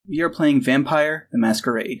we are playing Vampire the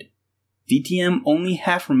Masquerade. VTM only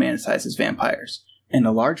half romanticizes vampires, and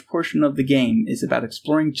a large portion of the game is about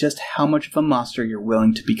exploring just how much of a monster you're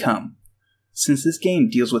willing to become. Since this game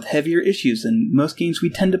deals with heavier issues than most games we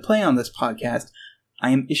tend to play on this podcast, I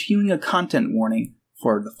am issuing a content warning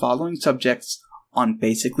for the following subjects on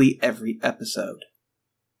basically every episode.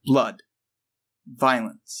 Blood,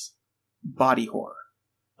 violence, body horror,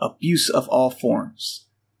 abuse of all forms,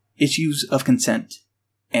 issues of consent,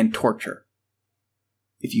 and torture.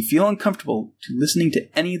 If you feel uncomfortable to listening to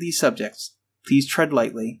any of these subjects, please tread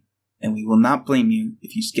lightly, and we will not blame you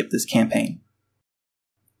if you skip this campaign.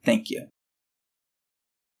 Thank you.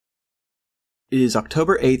 It is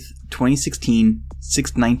October 8th, 2016,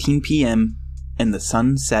 6:19 p.m., and the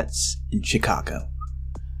sun sets in Chicago.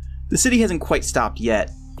 The city hasn't quite stopped yet.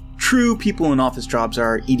 True, people in office jobs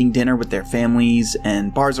are eating dinner with their families,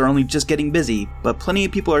 and bars are only just getting busy, but plenty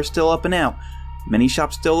of people are still up and out. Many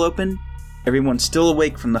shops still open. Everyone's still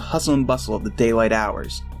awake from the hustle and bustle of the daylight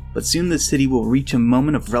hours, but soon the city will reach a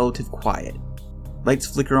moment of relative quiet. Lights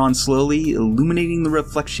flicker on slowly, illuminating the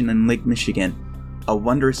reflection in Lake Michigan, a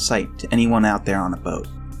wondrous sight to anyone out there on a boat.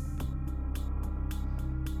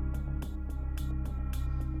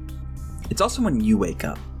 It's also when you wake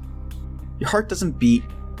up. Your heart doesn't beat,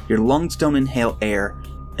 your lungs don't inhale air,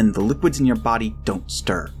 and the liquids in your body don't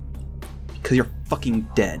stir. Because you're fucking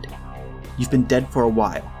dead. You've been dead for a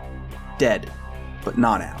while. Dead, but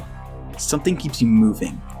not out. Something keeps you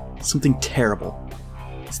moving. Something terrible.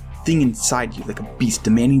 This thing inside you like a beast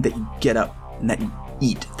demanding that you get up and that you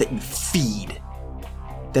eat, that you feed.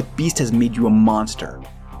 That beast has made you a monster,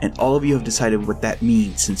 and all of you have decided what that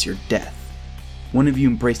means since your death. One of you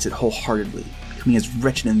embraced it wholeheartedly, becoming as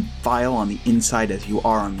wretched and vile on the inside as you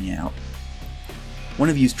are on the out. One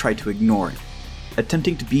of you's tried to ignore it,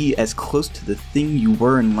 attempting to be as close to the thing you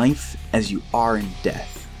were in life as you are in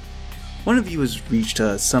death. One of you has reached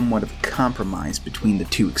a somewhat of a compromise between the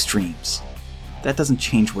two extremes. That doesn't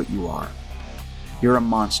change what you are. You're a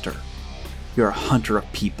monster. You're a hunter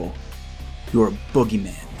of people. You're a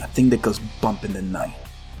boogeyman, a thing that goes bump in the night.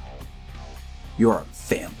 You're a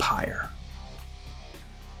vampire.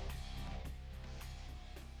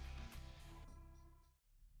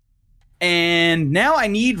 And now I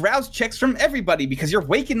need rouse checks from everybody because you're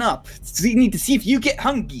waking up. So you need to see if you get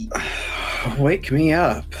hungry. Wake me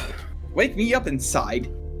up. Wake me up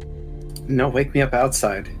inside. No, wake me up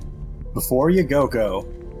outside. Before you go.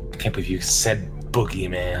 I can't believe you said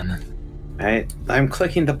boogeyman. I'm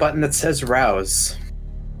clicking the button that says rouse.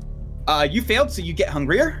 You failed, so you get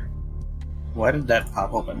hungrier. Why did that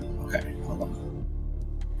pop open? Okay, hold on.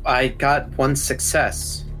 I got one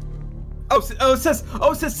success. It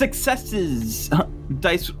says successes.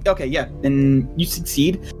 Dice. Okay, yeah, and you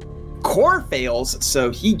succeed. Core fails, so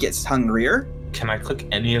he gets hungrier. Can I click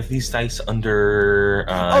any of these dice under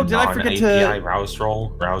did I forget API rouse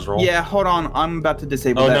roll? Yeah, hold on. I'm about to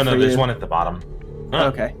disable that. No, there's one at the bottom. Huh.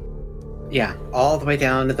 Okay. Yeah, all the way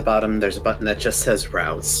down at the bottom, there's a button that just says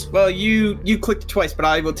rouse. Well, you clicked twice, but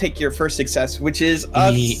I will take your first success, which is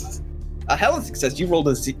a hell of a success. You rolled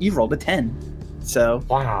a 10. So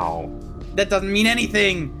wow. That doesn't mean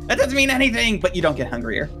anything. But you don't get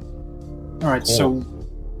hungrier. All right, cool. So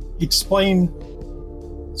explain.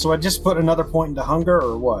 So I just put another point into hunger,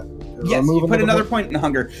 or what? Yes, you put another point in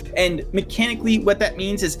hunger. And mechanically, what that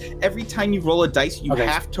means is every time you roll a dice, you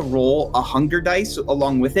have to roll a hunger dice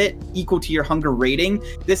along with it, equal to your hunger rating.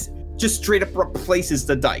 This just straight up replaces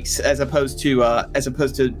the dice, as opposed to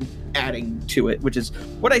adding to it, which is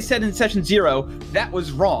what I said in session 0. That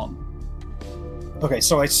was wrong. Okay,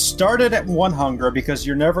 so I started at 1 hunger because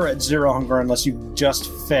you're never at 0 hunger unless you just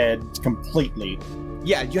fed completely.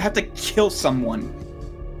 Yeah, you have to kill someone.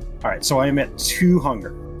 Alright, so I am at 2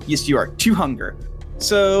 hunger. Yes, you are. 2 hunger.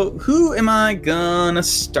 So, who am I gonna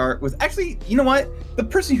start with? Actually, you know what? The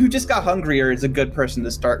person who just got hungrier is a good person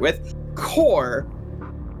to start with. Core.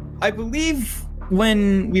 I believe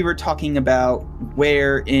when we were talking about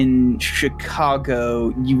where in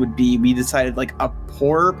Chicago you would be, we decided like a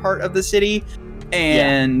poorer part of the city.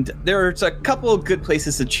 And there's a couple of good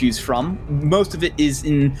places to choose from. Most of it is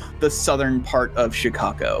in the southern part of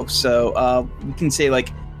Chicago. So we can say like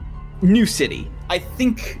New City. I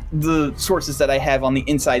think the sources that I have on the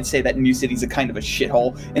inside say that New City's a kind of a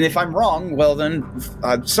shithole. And if I'm wrong, well then,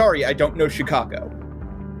 sorry, I don't know Chicago.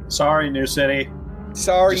 Sorry, New City.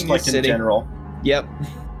 Sorry, just New like City. In general. Yep.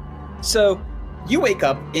 So you wake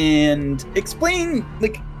up and explain,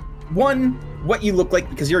 like, 1, what you look like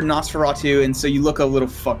because you're Nosferatu and so you look a little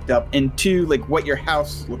fucked up, and 2, like, what your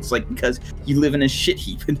house looks like because you live in a shit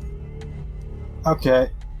heap. Okay.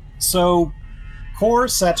 So, Core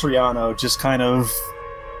Satriano just kind of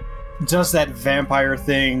does that vampire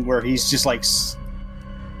thing where he's just like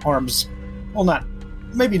arms, well,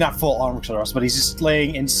 maybe not full arm thrust, but he's just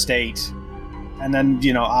laying in state, and then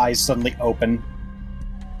eyes suddenly open.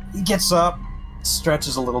 He gets up,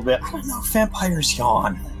 stretches a little bit. I don't know if vampires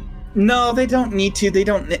yawn. No, they don't need to. They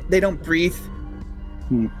don't breathe.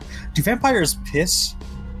 Do vampires piss?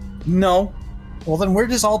 No. Well, then where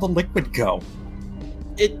does all the liquid go?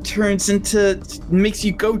 It makes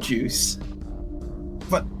you go juice.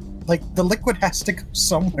 But, the liquid has to go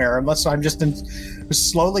somewhere, unless I'm just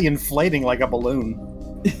slowly inflating like a balloon.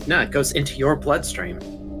 No, it goes into your bloodstream.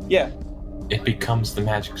 Yeah. It becomes the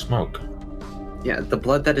magic smoke. Yeah, the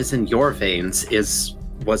blood that is in your veins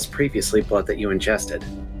was previously blood that you ingested.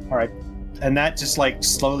 All right. And that just,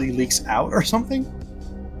 slowly leaks out or something?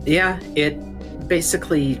 Yeah, it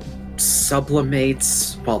basically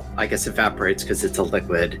sublimates, well, I guess evaporates because it's a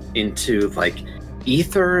liquid, into,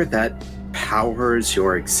 ether that powers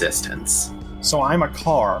your existence. So I'm a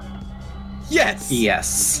car. Yes!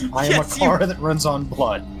 Yes. I am a car that runs on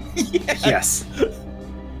blood. Yes.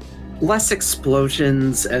 Less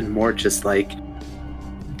explosions and more just,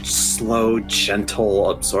 slow, gentle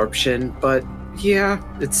absorption, but yeah,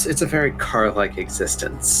 it's a very car-like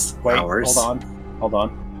existence. Wait, Ours. hold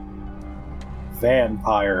on.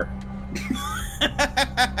 Vampire.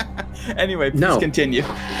 Anyway, please No. continue.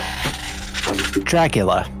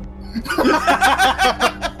 Dracula.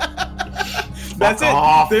 That's it.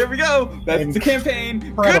 off. There we go. That's the campaign. Good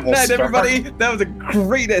Incredible night, start. everybody. That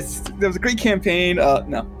was a great campaign.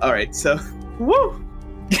 No. All right. So, woo.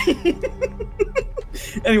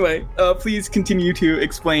 Anyway, please continue to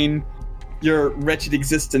explain your wretched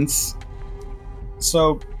existence.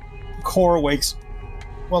 So, Core wakes.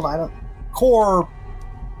 Well, Core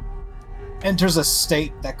enters a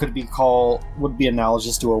state that would be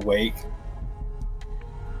analogous to awake.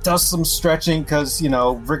 Does some stretching because,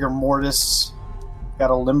 rigor mortis.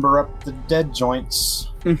 Gotta limber up the dead joints.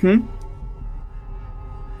 Mm-hmm.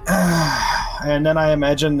 And then I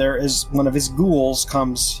imagine there is one of his ghouls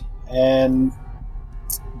comes and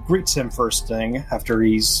greets him first thing after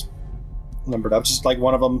he's limbered up. Just like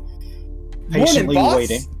one of them patiently Morning, boss.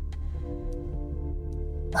 waiting.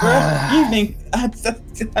 Well, evening. I'm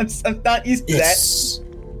not used to that.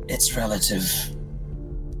 It's relative.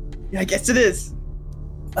 Yeah, I guess it is.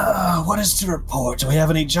 What is to report? Do we have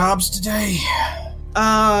any jobs today?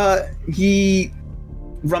 He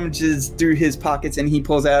rummages through his pockets and he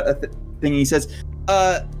pulls out a thing and he says,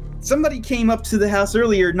 somebody came up to the house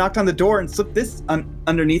earlier, knocked on the door and slipped this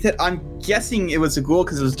underneath it. I'm guessing it was a ghoul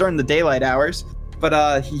because it was during the daylight hours,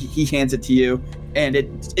 but he hands it to you and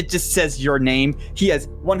it just says your name. He has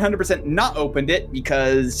 100% not opened it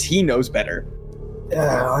because he knows better.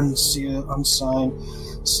 Unsealed, unsigned,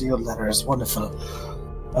 sealed letters. Wonderful.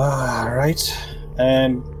 Right.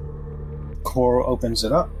 And Core opens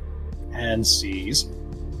it up and sees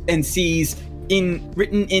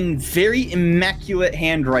written in very immaculate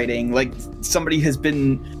handwriting, like somebody has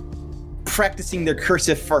been practicing their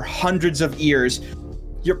cursive for hundreds of years.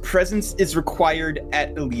 Your presence is required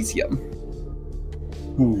at Elysium.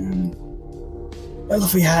 Well,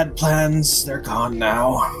 if we had plans, they're gone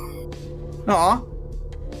now. Aw.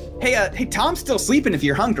 Hey, Tom's still sleeping if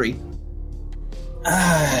you're hungry.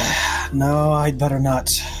 No, I'd better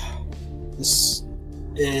not. This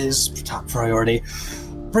is top priority.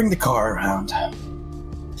 Bring the car around.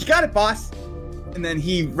 You got it, boss. And then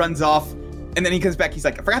he runs off, and then he comes back. He's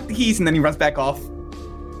like, I forgot the keys, and then he runs back off.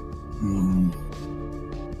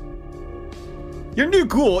 Your new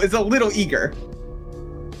ghoul is a little eager.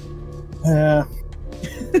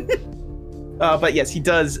 But yes, he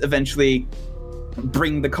does eventually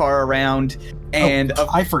bring the car around, and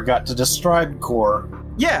I forgot to describe Core.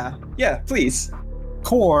 yeah, please.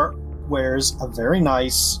 Core wears a very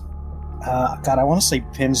nice, I want to say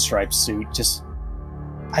pinstripe suit. Just,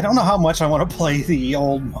 I don't know how much I want to play the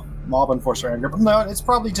old mob enforcer anger, but no, it's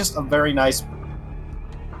probably just a very nice,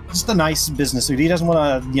 just a nice business suit. He doesn't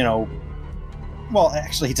want to, well,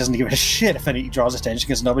 actually, he doesn't give a shit if any draws attention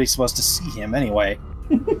because nobody's supposed to see him anyway.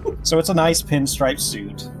 So it's a nice pinstripe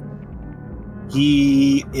suit.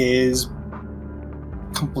 He is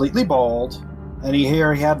completely bald. Any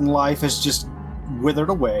hair he had in life has just withered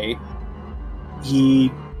away.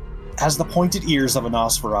 He has the pointed ears of a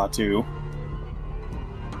Nosferatu.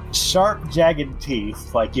 Sharp, jagged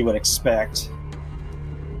teeth, like you would expect.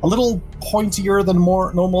 A little pointier than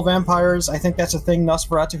more normal vampires. I think that's a thing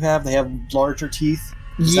Nosferatu have. They have larger teeth.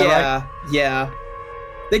 Is that right? Yeah.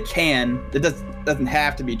 They can. It doesn't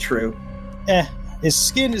have to be true. His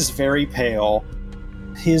skin is very pale.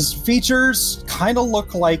 His features kind of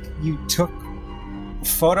look like you took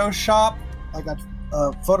Photoshop, like a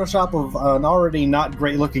Photoshop of an already not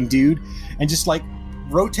great looking dude and just like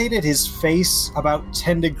rotated his face about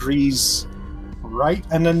 10 degrees right,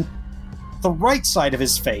 and then the right side of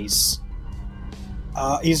his face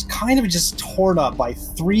is kind of just torn up by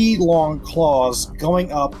 3 long claws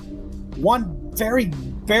going up, one very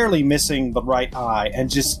barely missing the right eye and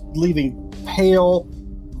just leaving pale,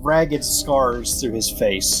 ragged scars through his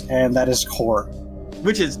face, and that is core.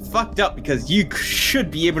 Which is fucked up because you should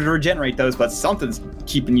be able to regenerate those, but something's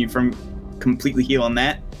keeping you from completely healing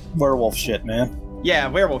that. Werewolf shit, man. Yeah,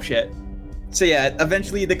 werewolf shit. So yeah,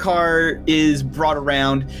 eventually the car is brought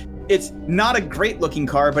around. It's not a great-looking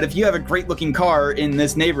car, but if you have a great-looking car in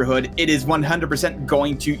this neighborhood, it is 100%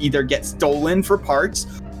 going to either get stolen for parts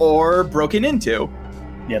or broken into.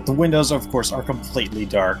 Yeah, the windows, of course, are completely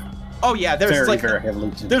dark. Oh yeah, there's very heavily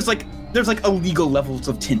tinted. There's like illegal levels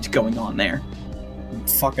of tint going on there.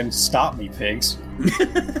 Fucking stop me, pigs.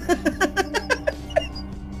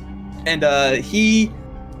 And he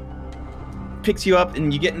picks you up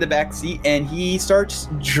and you get in the back seat and he starts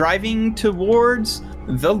driving towards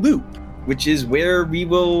the loop, which is where we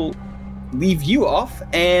will leave you off,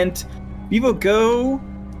 and we will go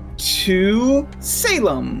to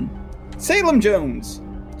Salem. Salem Jones,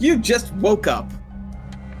 you just woke up.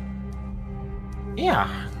 Yeah,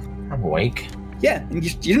 I'm awake. Yeah,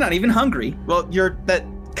 and you're not even hungry. Well, you're that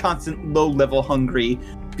constant low-level hungry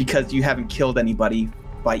because you haven't killed anybody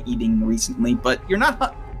by eating recently, but you're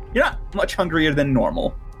not much hungrier than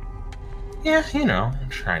normal. Yeah,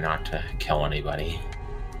 try not to kill anybody.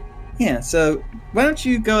 Yeah, so why don't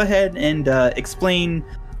you go ahead and explain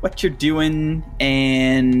what you're doing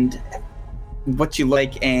and what you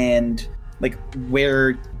like and like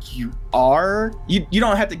where you are. You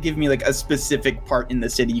don't have to give me like a specific part in the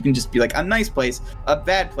city. You can just be like a nice place, a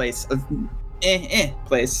bad place, a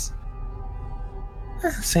place.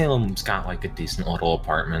 Salem's got like a decent little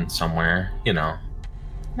apartment somewhere,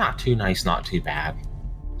 not too nice, not too bad.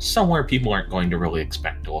 Somewhere people aren't going to really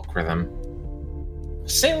expect to look for them.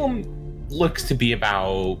 Salem looks to be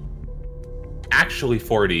about actually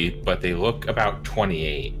 40, but they look about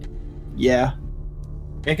 28. Yeah.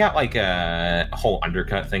 They got like a whole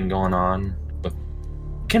undercut thing going on.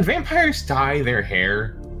 Can vampires dye their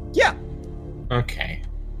hair? Yeah. Okay.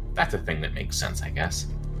 That's a thing that makes sense, I guess.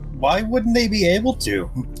 Why wouldn't they be able to?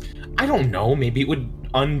 I don't know. Maybe it would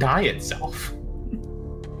undye itself.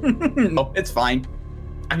 No, it's fine.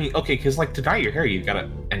 I mean, okay, because like to dye your hair, you've got to...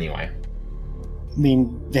 Anyway. I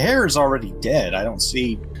mean, the hair is already dead. I don't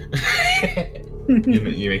see... You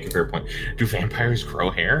make a fair point. Do vampires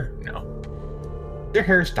grow hair? No. Their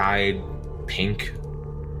hair's dyed pink.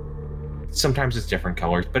 Sometimes it's different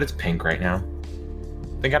colors, but it's pink right now.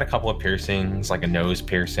 They got a couple of piercings, like a nose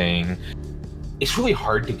piercing. It's really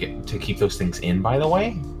hard to keep those things in, by the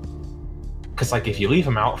way. Because like if you leave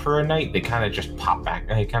them out for a night, they kind of just pop back.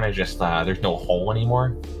 They kind of just there's no hole anymore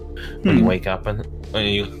when you wake up, and when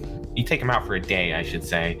you take them out for a day, I should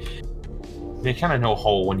say. They kind of no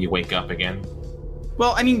hole when you wake up again.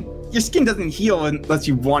 Well, I mean, your skin doesn't heal unless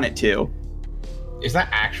you want it to. Is that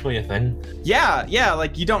actually a thing? Yeah,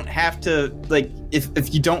 like you don't have to, like,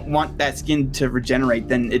 if you don't want that skin to regenerate,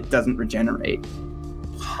 then it doesn't regenerate.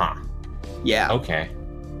 Huh. Yeah. Okay.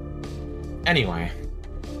 Anyway.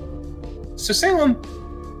 So Salem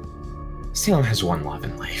has one love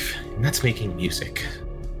in life, and that's making music.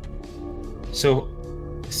 So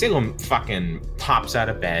Salem fucking pops out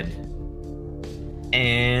of bed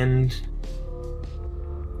and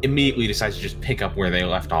immediately decides to just pick up where they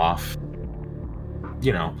left off.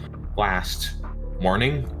 Last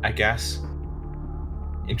morning, I guess.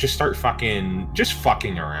 And just start fucking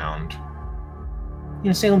around.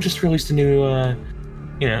 Salem just released a new,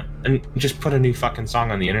 and just put a new fucking song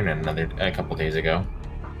on the internet a couple days ago.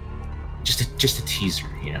 Just a teaser,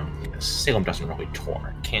 Salem doesn't really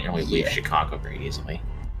tour. Can't really leave Chicago very easily.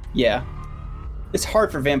 Yeah. It's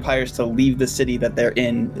hard for vampires to leave the city that they're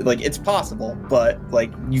in. Like, it's possible, but,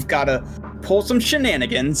 like, you've got to pull some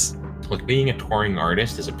shenanigans. Look, being a touring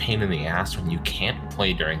artist is a pain in the ass when you can't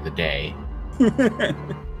play during the day.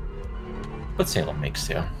 But Salem makes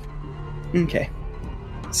do. Okay.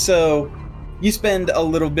 So, you spend a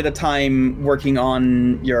little bit of time working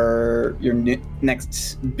on your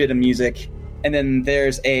next bit of music, and then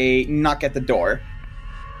there's a knock at the door.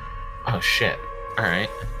 Oh, shit. All right.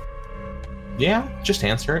 Yeah, just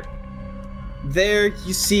answer it. There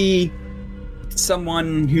you see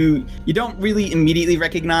someone who you don't really immediately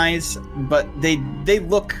recognize, but they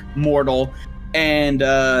look mortal, and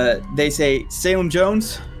they say, Salem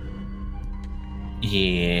Jones?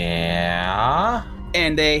 Yeah?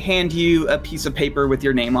 And they hand you a piece of paper with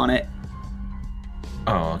your name on it.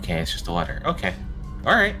 Oh, okay, it's just a letter. Okay.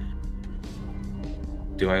 All right.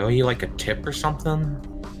 Do I owe you like a tip or something?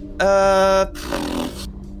 Nah,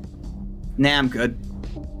 I'm good.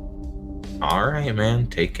 All right, man.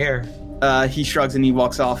 Take care. He shrugs and he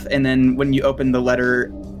walks off, and then when you open the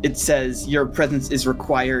letter, it says your presence is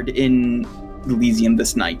required in Elysium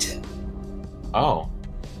this night. Oh,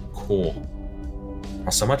 cool.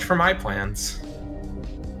 Well, so much for my plans.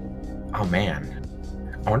 Oh, man.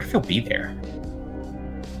 I wonder if he'll be there.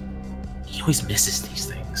 He always misses these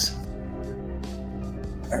things.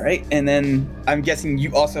 All right, and then I'm guessing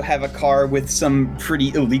you also have a car with some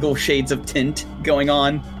pretty illegal shades of tint going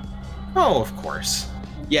on. Oh, of course.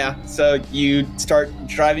 Yeah, so you start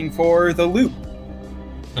driving for the loop.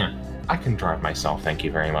 I can drive myself, thank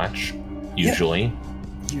you very much. Usually.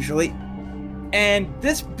 Usually. And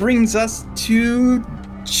this brings us to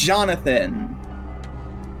Jonathan.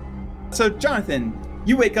 So, Jonathan,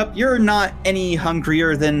 you wake up, you're not any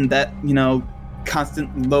hungrier than that,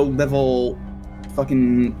 constant low-level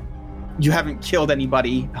fucking... You haven't killed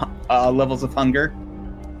anybody levels of hunger.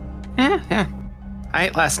 Yeah. I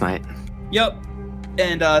ate last night. Yep.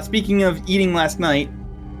 And speaking of eating last night,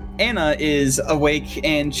 Anna is awake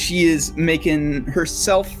and she is making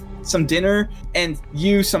herself some dinner and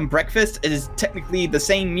you some breakfast. It is technically the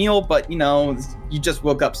same meal, but you just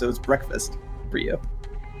woke up, so it's breakfast for you.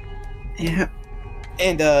 Yeah.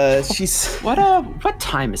 And she's What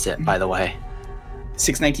time is it, by the way?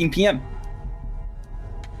 6:19 p.m.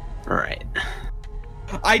 Right.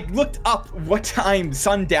 I looked up what time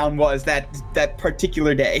sundown was that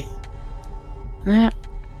particular day. Yeah.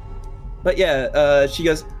 But yeah, she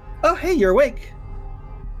goes, "Oh, hey, you're awake."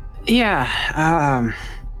 Yeah.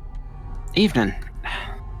 Evening.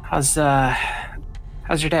 How's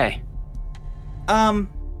your day?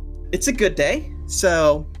 It's a good day.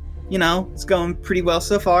 So, it's going pretty well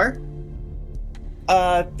so far.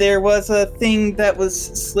 There was a thing that was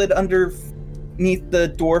slid underneath the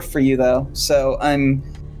door for you, though. So I'm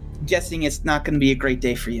guessing it's not going to be a great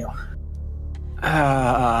day for you.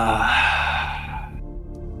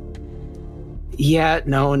 Yeah,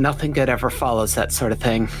 no, nothing good ever follows that sort of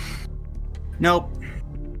thing. Nope.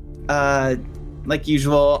 Like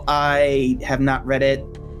usual, I have not read it.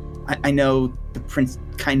 I know the prince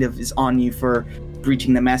kind of is on you for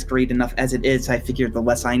breaching the masquerade enough as it is. I figured the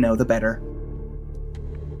less I know, the better.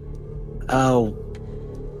 Oh.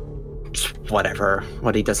 Whatever.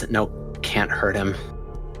 What he doesn't know can't hurt him.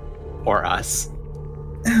 Or us.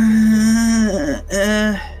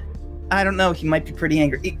 I don't know. He might be pretty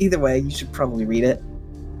angry. Either way, you should probably read it.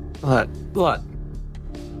 Look.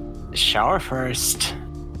 Shower first.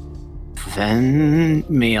 Then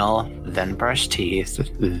meal. Then brush teeth.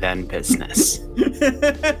 Then business.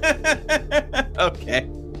 Okay.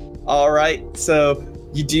 All right. So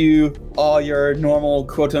you do all your normal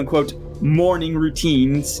quote-unquote morning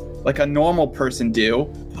routines like a normal person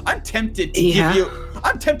do. I'm tempted to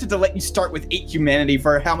I'm tempted to let you start with 8 humanity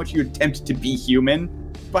for how much you attempt to be human.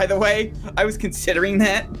 By the way, I was considering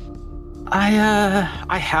that. I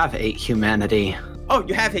have 8 humanity. Oh,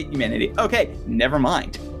 you have 8 humanity. Okay, never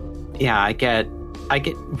mind. Yeah, I get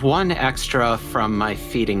 1 extra from my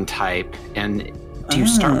feeding type, and do you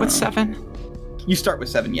start with 7? You start with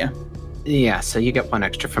 7, yeah. Yeah, so you get 1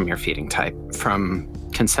 extra from your feeding type, from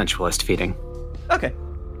consensualist feeding. Okay.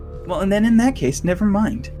 Well, and then in that case, never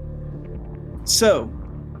mind. So,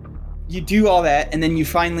 you do all that, and then you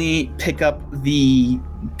finally pick up the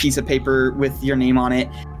piece of paper with your name on it,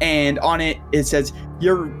 and on it, it says,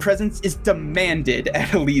 your presence is demanded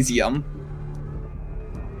at Elysium.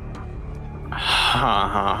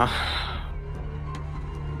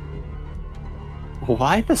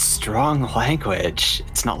 Why the strong language?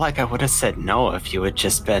 It's not like I would have said no if you had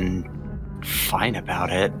just been fine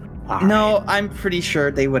about it. No, right. I'm pretty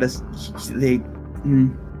sure they would have...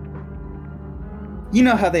 You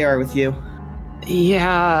know how they are with you.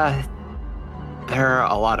 Yeah, there are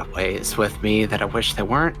a lot of ways with me that I wish they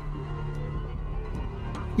weren't.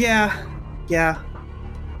 Yeah.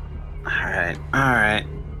 Alright.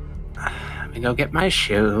 Let me go get my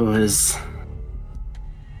shoes.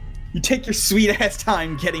 You take your sweet-ass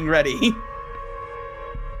time getting ready.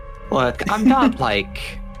 Look, I'm not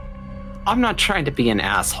trying to be an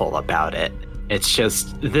asshole about it. It's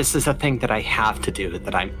just, this is a thing that I have to do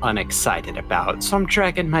that I'm unexcited about, so I'm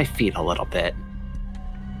dragging my feet a little bit.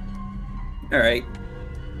 Alright.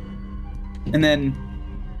 And then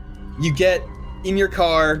you get in your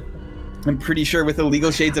car, I'm pretty sure with illegal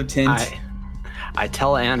shades of tint. I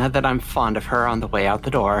tell Anna that I'm fond of her on the way out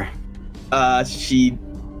the door. She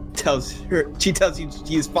tells you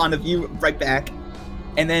she is fond of you right back.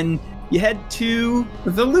 And then you head to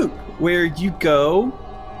the loop, where you go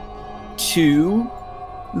to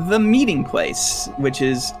the meeting place, which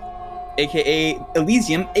is aka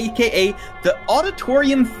Elysium, aka the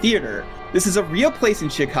Auditorium Theater. This is a real place in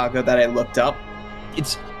Chicago that I looked up.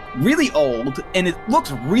 It's really old and it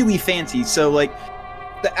looks really fancy. So like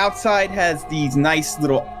the outside has these nice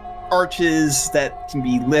little arches that can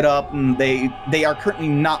be lit up, and they are currently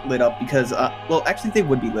not lit up because well, actually they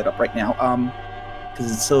would be lit up right now because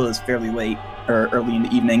it still is fairly late or early in the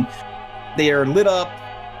evening. They are lit up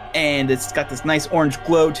and it's got this nice orange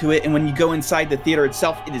glow to it, and when you go inside the theater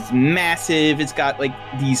itself, it is massive. It's got like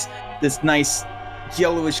this nice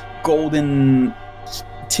yellowish golden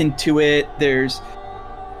tint to it. There's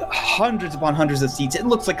hundreds upon hundreds of seats. It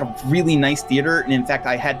looks like a really nice theater, and in fact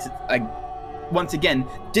I once again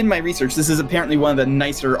did my research. This is apparently one of the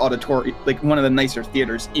nicer one of the nicer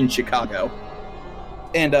theaters in Chicago.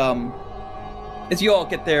 And as you all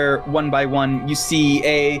get there one by one, you see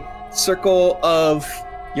a circle of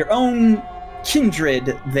your own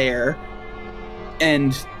kindred there,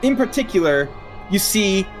 and in particular you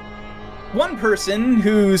see one person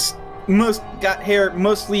who's got hair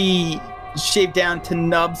mostly shaved down to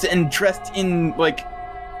nubs and dressed in like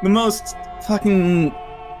the most fucking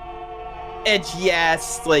edgy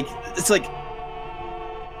ass, like it's like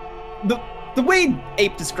the way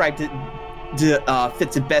Ape described it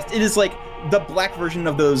fits it best. It is like the black version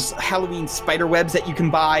of those Halloween spider webs that you can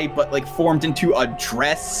buy, but like formed into a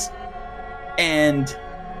dress. And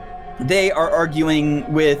they are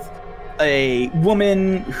arguing with a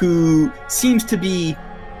woman who seems to be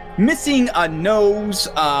missing a nose,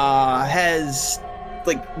 has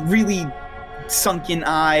like really sunken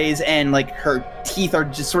eyes, and like her teeth are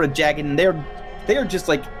just sort of jagged, and they are just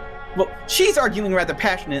like, well, she's arguing rather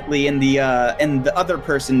passionately, and the other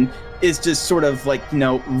person is just sort of like, you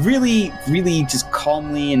know, really, really just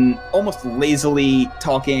calmly and almost lazily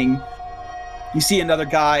talking. You see another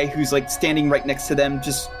guy who's like standing right next to them,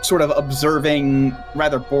 just sort of observing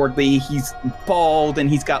rather boredly. He's bald and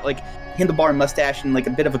he's got like handlebar mustache and like a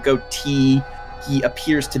bit of a goatee. He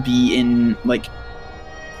appears to be in like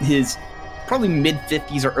his probably mid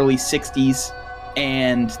 50s or early 60s,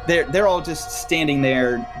 and they're all just standing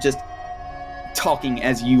there just talking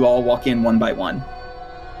as you all walk in one by one.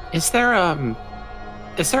 Is there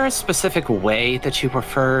a specific way that you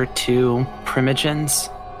refer to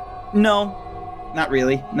primogens? No, not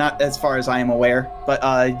really. Not as far as I am aware. But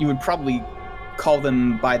you would probably call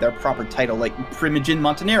them by their proper title, like Primogen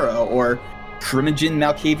Montanero or Primogen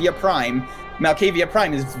Malkavia Prime. Malkavia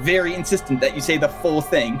Prime is very insistent that you say the full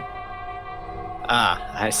thing.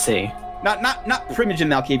 Ah, I see. Not Primogen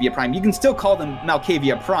Malkavia Prime. You can still call them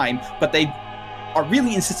Malkavia Prime, but they are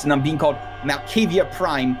really insistent on being called Malkavia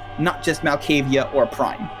Prime, not just Malkavia or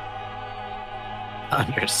Prime.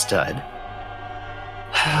 Understood.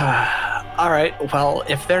 All right, well,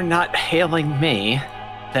 if they're not hailing me,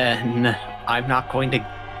 then I'm not going to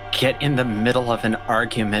get in the middle of an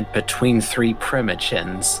argument between three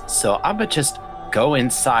primogens, so I'm gonna just go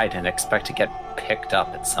inside and expect to get picked up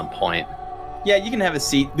at some point. Yeah, you can have a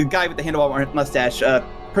seat. The guy with the handlebar mustache,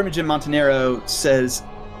 Primogen Montanero, says,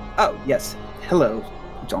 "Oh, yes. Hello,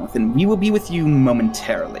 Jonathan. We will be with you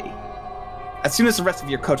momentarily. As soon as the rest of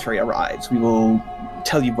your coterie arrives, we will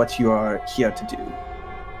tell you what you are here to do."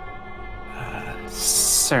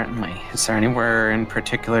 Certainly. Is there anywhere in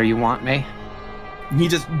particular you want me? He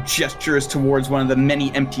just gestures towards one of the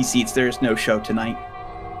many empty seats. There's no show tonight.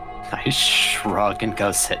 I shrug and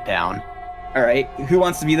go sit down. All right, who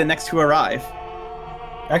wants to be the next to arrive?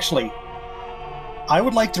 Actually, I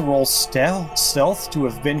would like to roll stealth to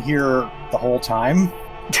have been here the whole time.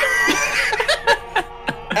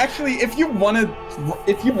 Actually, if you want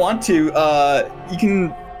to, you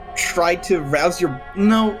can try to rouse your...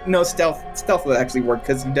 No, stealth will actually work,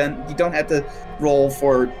 because you don't have to roll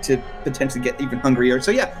to potentially get even hungrier.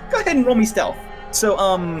 So yeah, go ahead and roll me stealth. So,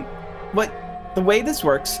 the way this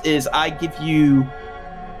works is I give you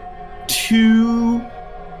 2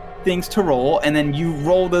 things to roll, and then you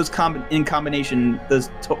roll those in combination, the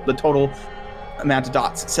total amount of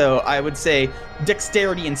dots. So I would say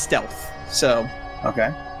dexterity and stealth. So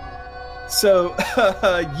okay. So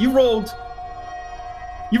you rolled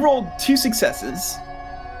 2 successes.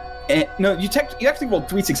 And no, you actually rolled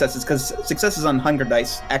 3 successes, because successes on hunger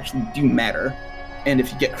dice actually do matter. And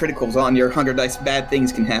if you get criticals on your hunger dice, bad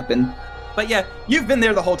things can happen. But yeah, you've been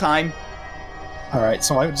there the whole time. Alright,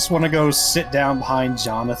 so I just want to go sit down behind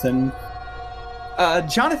Jonathan.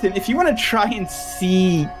 Jonathan, if you want to try and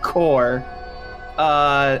see Core,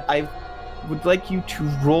 I would like you to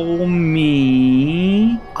roll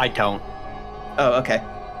me... I don't. Oh, okay.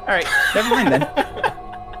 Alright, never mind then.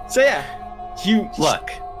 So yeah,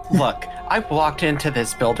 Look, I walked into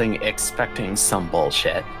this building expecting some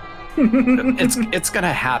bullshit. It's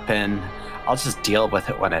gonna happen. I'll just deal with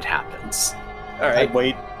it when it happens. All right.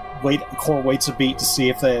 Core waits a beat to see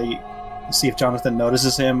if Jonathan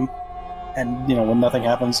notices him, and when nothing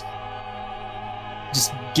happens,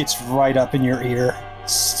 just gets right up in your ear.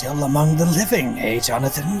 Still among the living, hey,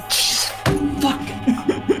 Jonathan? Fuck.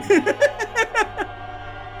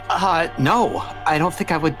 No, I don't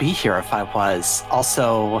think I would be here if I was.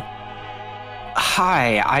 Also,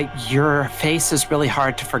 hi, your face is really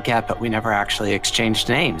hard to forget, but we never actually exchanged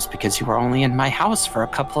names because you were only in my house for a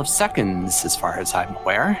couple of seconds, as far as I'm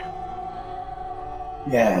aware.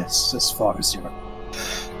 Yes, as far as you're...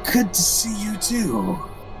 Good to see you, too.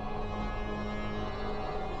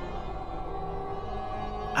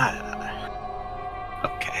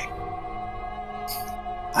 Okay.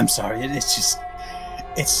 I'm sorry, it's just...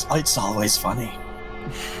 It's always funny.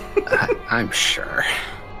 I'm sure.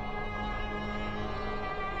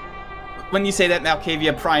 When you say that,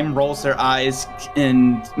 Malkavia Prime rolls their eyes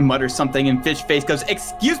and mutters something, and Fish Face goes,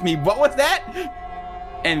 "Excuse me, what was that?"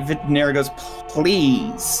 And Venera goes,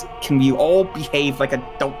 "Please, can we all behave like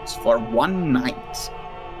adults for one night?"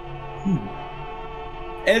 And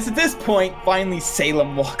it's at this point, finally,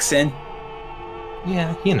 Salem walks in.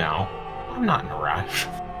 Yeah, I'm not in a rush.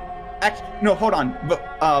 Actually, no, hold on. But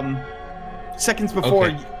seconds before,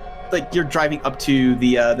 Okay. You're driving up to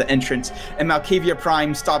the entrance, and Malkavia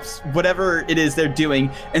Prime stops whatever it is they're doing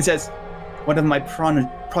and says, "One of my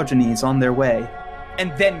progeny is on their way."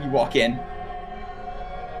 And then you walk in.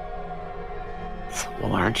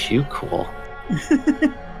 Well, aren't you cool?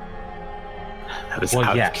 That was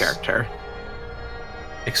out of character.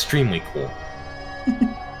 Extremely cool.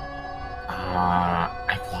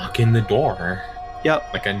 I walk in the door.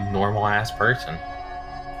 Yep. Like a normal-ass person.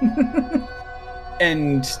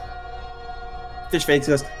 And Fishface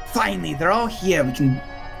goes, "Finally, they're all here. We can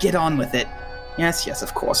get on with it." Yes,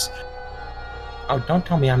 of course. Oh, don't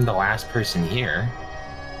tell me I'm the last person here.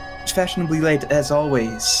 It's fashionably late, as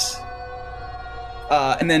always.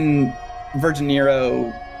 And then Virgin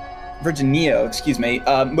Neo,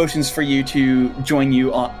 motions for you to join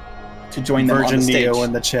them on the stage. Virgin Neo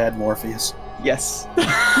and the Chad Morpheus. Yes.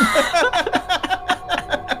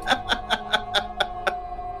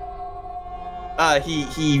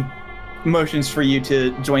 He motions for you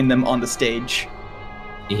to join them on the stage.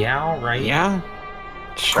 Yeah, all right. Yeah,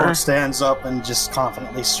 sure. Core stands up and just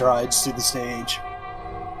confidently strides to the stage.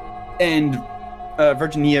 And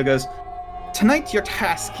Virgin Neo goes, "Tonight your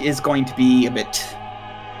task is going to be a bit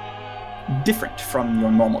different from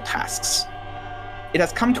your normal tasks. It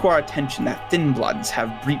has come to our attention that Thin Bloods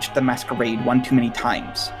have breached the masquerade one too many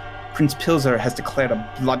times. Prince Pilzer has declared a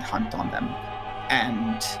blood hunt on them,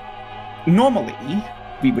 and normally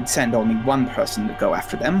we would send only one person to go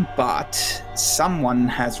after them, but someone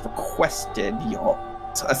has requested your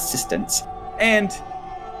assistance." And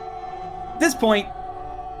at this point,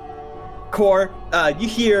 Core, you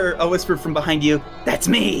hear a whisper from behind you, "That's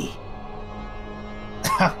me!"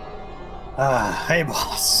 Hey,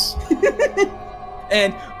 boss.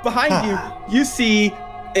 And behind you see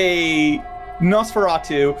a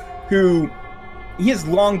Nosferatu he has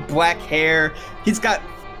long black hair. He's got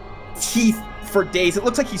teeth for days. It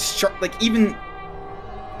looks like he's sharp, even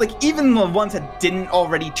the ones that didn't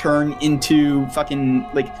already turn into fucking,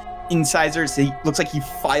 incisors, he looks like he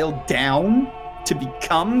filed down to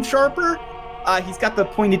become sharper. He's got the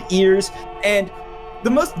pointed ears, and the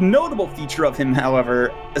most notable feature of him,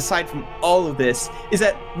 however, aside from all of this, is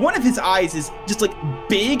that one of his eyes is just,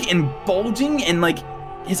 big and bulging, and,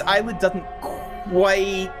 his eyelid doesn't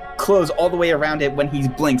quite close all the way around it when he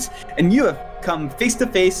blinks. And you have come face to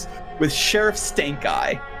face with Sheriff Stank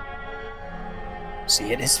Eye.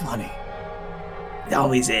 See, it is funny. It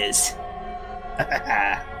always is.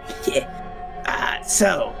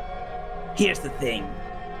 So, here's the thing.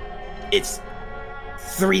 It's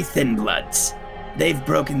 3 Thin Bloods. They've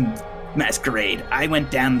broken Masquerade. I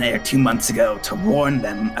went down there 2 months ago to warn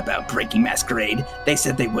them about breaking Masquerade. They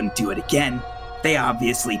said they wouldn't do it again. They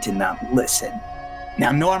obviously did not listen.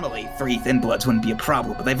 Now, normally, 3 Thin Bloods wouldn't be a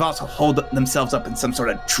problem, but they've also holed themselves up in some sort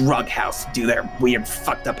of drug house to do their weird,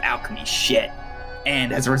 fucked up alchemy shit.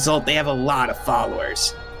 And as a result, they have a lot of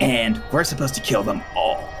followers. And we're supposed to kill them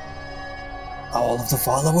all. All of the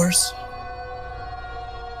followers?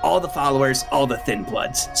 All the followers, all the Thin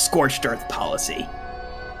Bloods. Scorched Earth policy.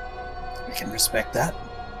 I can respect that.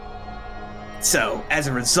 So, as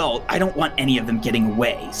a result, I don't want any of them getting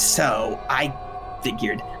away. So, I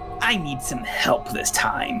figured I need some help this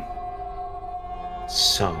time.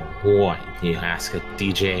 So, what? You ask a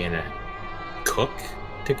DJ and a cook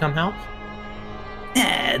to come help?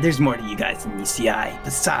 There's more to you guys than meets the eye.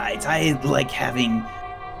 Besides, I like having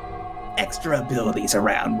extra abilities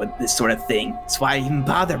around with this sort of thing. That's why I even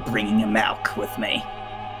bother bringing a Malk with me.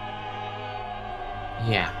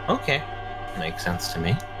 Yeah, okay. Makes sense to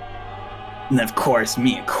me. And of course,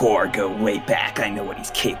 me and Core go way back. I know what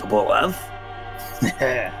he's capable of.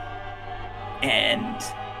 And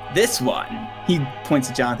this one, he points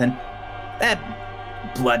to Jonathan, that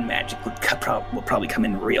blood magic will probably come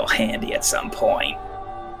in real handy at some point.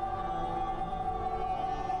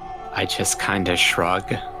 I just kind of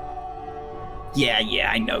shrug. Yeah,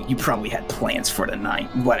 I know. You probably had plans for tonight.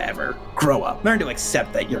 Whatever. Grow up. Learn to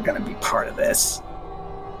accept that you're gonna be part of this.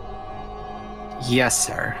 Yes,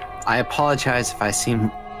 sir. I apologize if I seem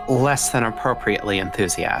less than appropriately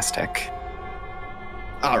enthusiastic.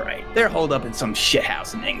 Alright, they're holed up in some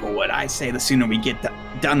shithouse in Englewood. I say the sooner we get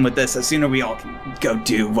done with this, the sooner we all can go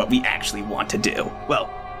do what we actually want to do. Well,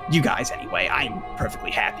 you guys anyway. I'm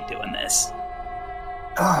perfectly happy doing this.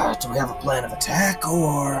 Do we have a plan of attack,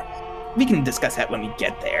 or...? We can discuss that when we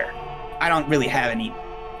get there. I don't really have any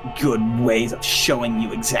good ways of showing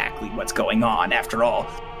you exactly what's going on. After all,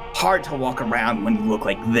 hard to walk around when you look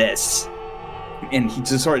like this. And he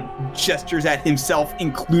just sort of gestures at himself,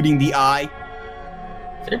 including the eye.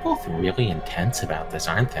 They're both really intense about this,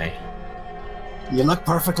 aren't they? You look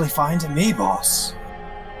perfectly fine to me, boss.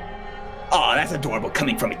 Oh, that's adorable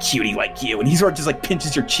coming from a cutie like you. And he sort of just like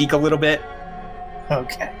pinches your cheek a little bit.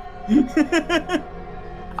 Okay.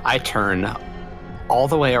 I turn all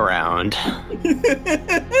the way around.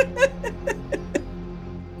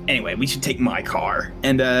 Anyway, we should take my car.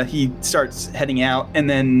 And he starts heading out. And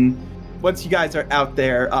then once you guys are out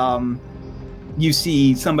there, you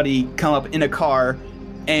see somebody come up in a car.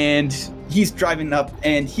 And he's driving up.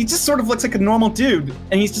 And he just sort of looks like a normal dude.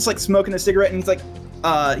 And he's just like smoking a cigarette. And he's like,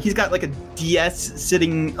 he's got like a DS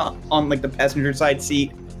sitting on like the passenger side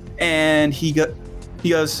seat. And he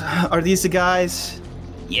goes, are these the guys?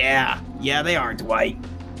 Yeah, they are, Dwight.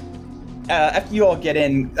 After you all get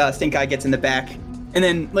in, Stink Eye gets in the back, and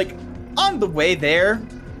then, like, on the way there,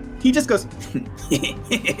 he just goes,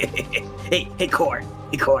 Hey, Core,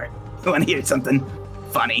 you want to hear something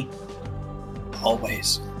funny?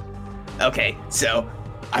 Always. Okay, so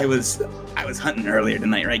I was hunting earlier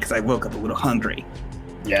tonight, right? Because I woke up a little hungry.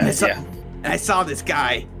 Yeah. And I saw this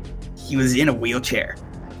guy. He was in a wheelchair.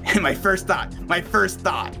 And my first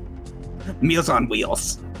thought, Meals on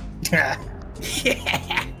Wheels. Yeah.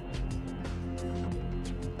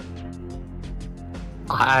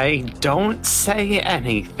 I don't say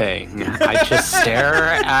anything. I just stare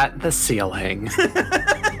at the ceiling.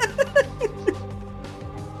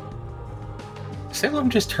 Salem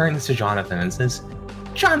just turns to Jonathan and says,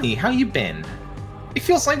 Johnny, how you been? It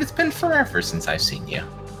feels like it's been forever since I've seen you.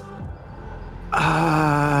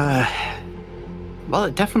 Well,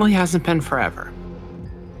 it definitely hasn't been forever.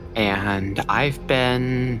 And I've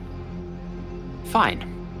been fine.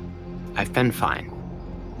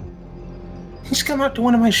 Just come out to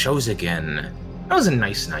one of my shows again. That was a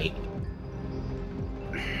nice night.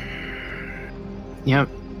 Yep.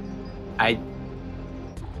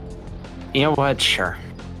 You know what? Sure.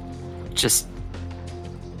 Just,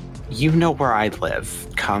 you know where I live.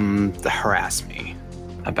 Come harass me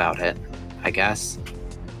about it, I guess.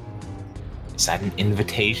 Is that an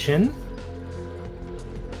invitation?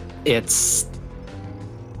 It's...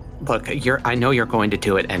 Look, I know you're going to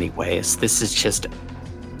do it anyways. This is just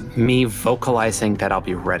me vocalizing that I'll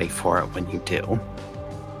be ready for it when you do.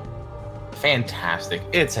 Fantastic.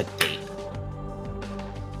 It's a date.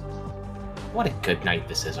 What a good night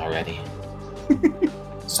this is already.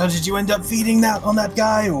 So did you end up feeding that on that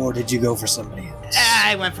guy, or did you go for somebody else?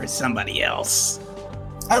 I went for somebody else.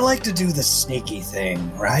 I like to do the sneaky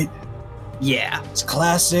thing, right? Yeah. It's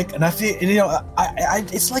classic, and I feel, I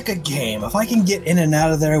it's like a game. If I can get in and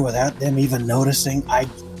out of there without them even noticing, I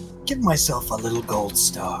give myself a little gold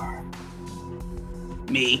star.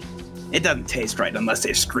 Me? It doesn't taste right unless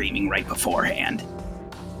they're screaming right beforehand.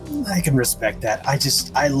 I can respect that. I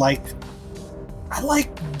like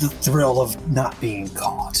the thrill of not being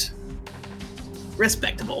caught.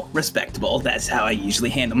 Respectable. That's how I usually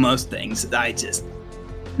handle most things. I just...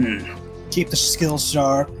 Keep the skills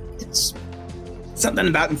sharp. It's... something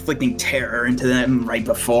about inflicting terror into them right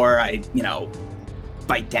before I,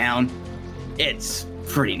 bite down. It's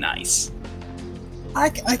pretty nice. I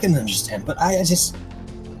can understand, but I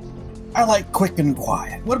like quick and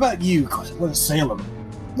quiet. What about you, Salem?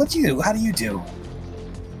 How do you do?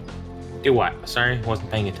 Do what? Sorry,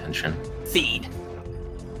 wasn't paying attention. Feed.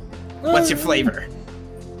 What's your flavor?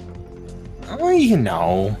 Oh, you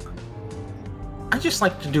know. I just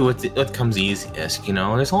like to do what comes easiest, you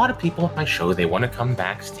know? There's a lot of people at my show, they want to come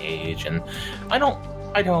backstage, and I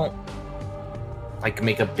don't like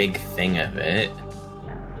make a big thing of it.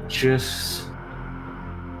 Just...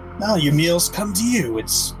 Well, your meals come to you.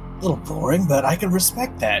 It's a little boring, but I can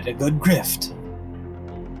respect that. A good grift.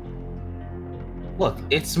 Look,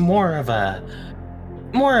 it's more of a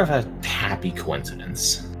happy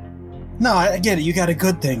coincidence. No, I get it. You got a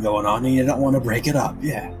good thing going on, and you don't want to break it up.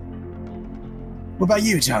 Yeah. What about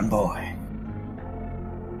you, John Boy?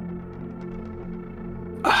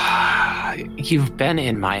 You've been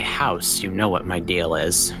in my house. You know what my deal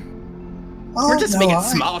is. Oh, We're just no, making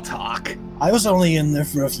small talk. I was only in there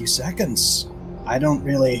for a few seconds. I don't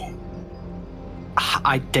really...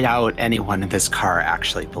 I doubt anyone in this car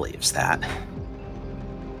actually believes that.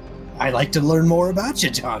 I'd like to learn more about you,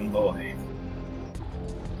 John Boy.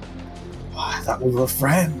 Oh, I thought we were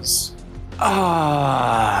friends.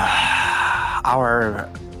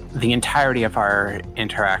 The entirety of our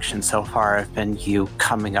interaction so far have been you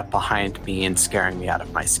coming up behind me and scaring me out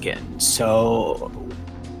of my skin. So,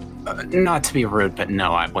 not to be rude, but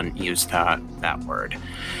no, I wouldn't use that word.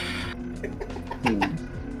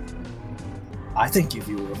 I think of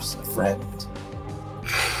you as a friend.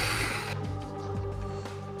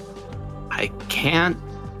 I can't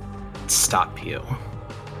stop you.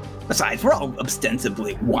 Besides, we're all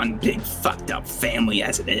ostensibly one big fucked up family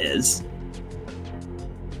as it is.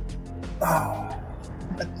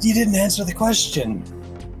 But you didn't answer the question.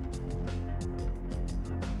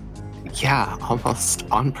 Yeah, almost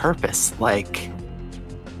on purpose. Like,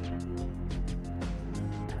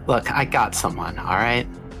 look, I got someone, all right?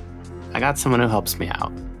 I got someone who helps me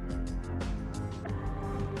out.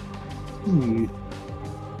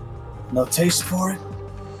 No taste for it?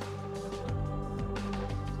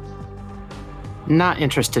 Not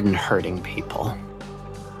interested in hurting people.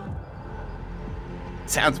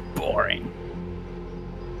 Sounds boring.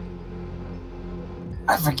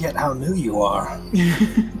 I forget how new you are.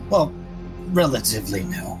 Well, relatively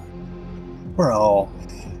new. We're all...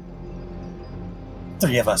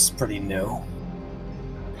 3 of us pretty new.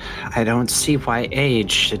 I don't see why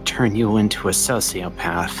age should turn you into a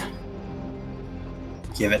sociopath.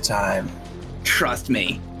 Give it time. Trust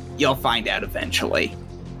me, you'll find out eventually.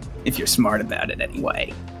 If you're smart about it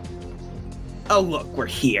anyway. Oh look, we're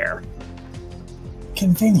here.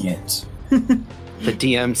 Convenient. The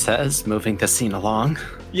DM says, moving the scene along.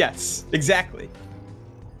 Yes, exactly.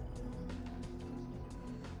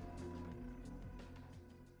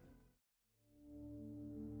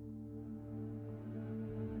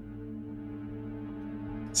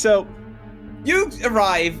 So, you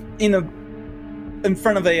arrive in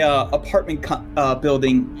front of a apartment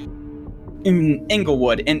building in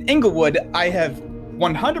Englewood. And Englewood, I have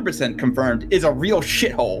 100% confirmed, is a real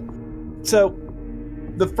shithole. So,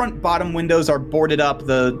 the front bottom windows are boarded up,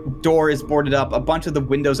 the door is boarded up, a bunch of the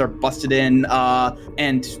windows are busted in,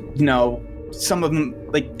 and, you know, some of them,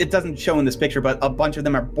 like, it doesn't show in this picture, but a bunch of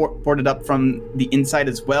them are boarded up from the inside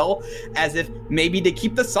as well, as if maybe to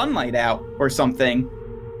keep the sunlight out or something.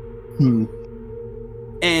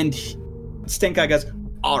 And Stink Eye goes,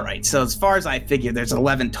 all right, so as far as I figure, there's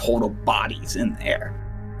 11 total bodies in there.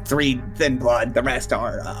 3 thin blood, the rest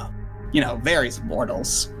are, various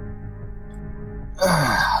mortals.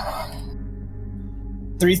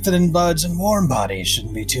 3 thin bloods and warm bodies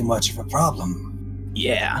shouldn't be too much of a problem.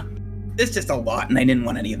 Yeah, it's just a lot, and I didn't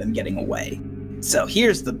want any of them getting away. So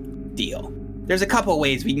here's the deal. There's a couple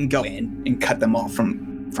ways we can go in and cut them off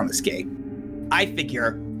from escape. I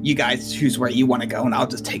figure you guys choose where you want to go, and I'll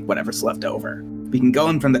just take whatever's left over. We can go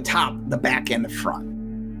in from the top, the back, and the front.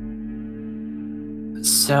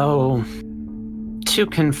 So, to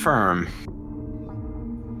confirm,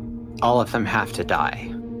 all of them have to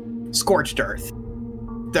die. Scorched Earth.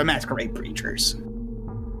 The Masquerade Preachers.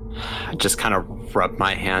 I just kind of rub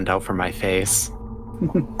my hand over my face.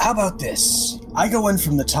 How about this? I go in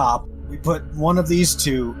from the top. We put one of these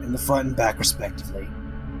 2 in the front and back, respectively.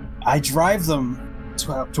 I drive them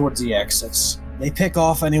towards the exits. They pick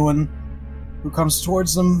off anyone who comes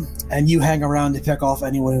towards them, and you hang around to pick off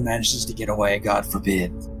anyone who manages to get away, God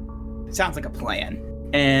forbid. Sounds like a plan.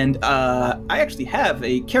 And I actually have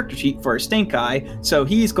a character sheet for Stink Eye, so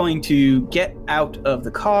he's going to get out of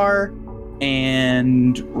the car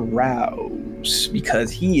and rouse,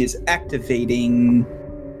 because he is activating...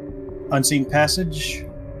 Unseen Passage?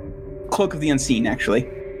 Cloak of the Unseen, actually.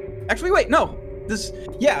 Actually, wait, no.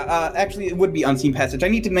 Actually, it would be Unseen Passage. I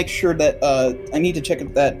need to make sure that, I need to check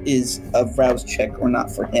if that is a rouse check or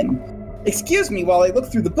not for him. Excuse me while I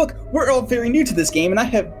look through the book. We're all very new to this game, and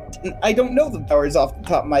I don't know the powers off the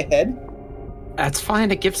top of my head. That's fine.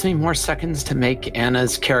 It gives me more seconds to make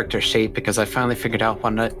Anna's character shape because I finally figured out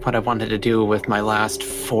what I wanted to do with my last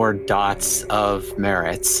 4 dots of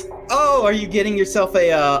merits. Oh, are you getting yourself a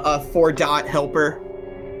 4-dot helper?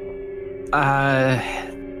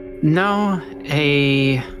 No.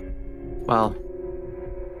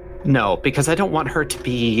 No, because I don't want her to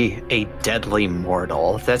be a deadly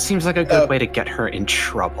mortal. That seems like a good way to get her in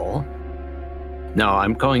trouble. No,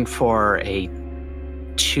 I'm going for a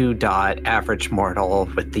 2-dot average mortal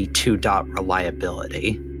with the 2-dot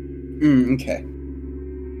reliability. Okay.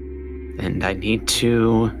 And I need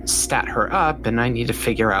to stat her up, and I need to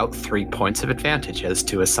figure out 3 points of advantages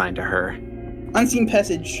to assign to her. Unseen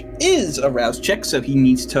Passage is a rouse check, so he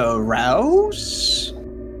needs to rouse.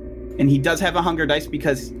 And he does have a hunger dice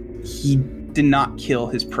because he did not kill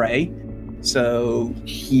his prey. So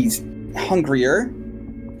he's hungrier.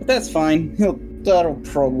 But that's fine. That'll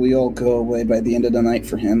probably all go away by the end of the night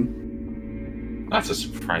for him. That's a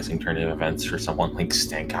surprising turn of events for someone like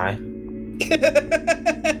Stank Eye.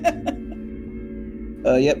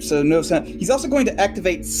 Yep, so no sound. He's also going to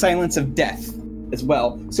activate Silence of Death as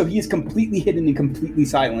well. So he is completely hidden and completely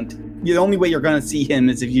silent. The only way you're going to see him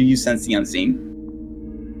is if you use Sense the Unseen.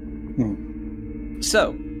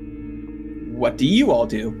 So, what do you all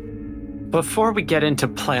do? Before we get into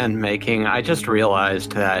plan making, I just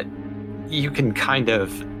realized that you can kind of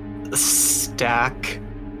stack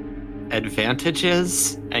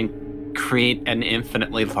advantages and create an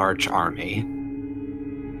infinitely large army.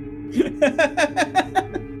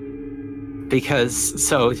 Because,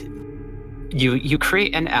 so, you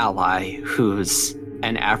create an ally who's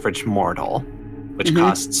an average mortal, which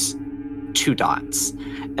costs 2 dots.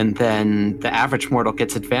 And then the average mortal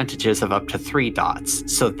gets advantages of up to 3 dots.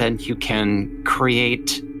 So then you can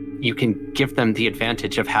give them the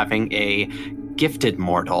advantage of having a gifted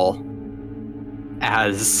mortal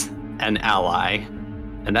as an ally.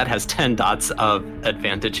 And that has 10 dots of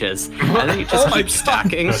advantages. And then you just keep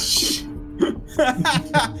stacking.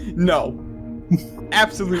 No.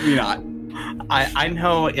 Absolutely not. I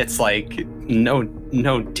know it's like no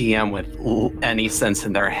DM with any sense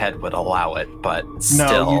in their head would allow it, but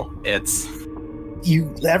still, it's...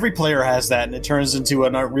 Every player has that, and it turns into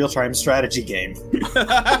a real-time strategy game.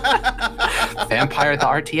 Vampire the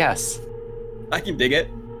RTS. I can dig it.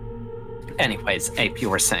 Anyways, Ape, you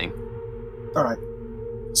were saying. All right.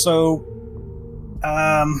 So,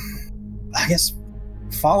 I guess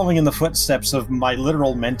following in the footsteps of my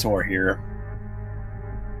literal mentor here,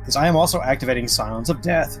 because I am also activating Silence of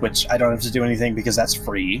Death, which I don't have to do anything because that's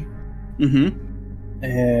free.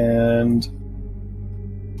 And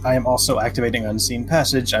I am also activating Unseen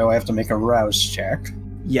Passage. I will have to make a rouse check.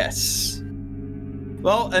 Yes.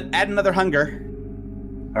 Well, add another hunger.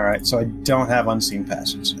 Alright, so I don't have Unseen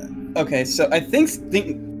Passage then. Okay, so I think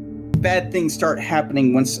bad things start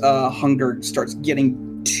happening once hunger starts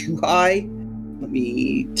getting too high. Let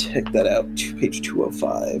me check that out. Page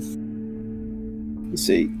 205. Let's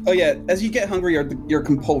see. Oh yeah, as you get hungrier, your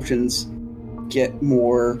compulsions get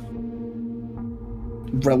more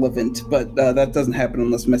relevant, but that doesn't happen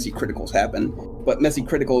unless messy criticals happen. But messy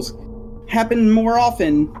criticals happen more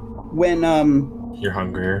often when you're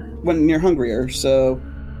hungrier. When you're hungrier, so...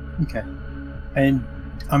 Okay. And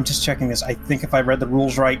I'm just checking this. I think if I read the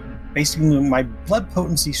rules right, basically my blood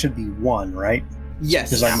potency should be 1, right? Yes.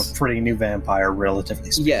 Because I'm a pretty new vampire,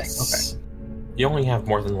 relatively speaking. Yes. Okay. You only have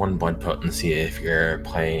more than 1 blood potency if you're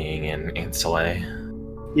playing in Ancillay.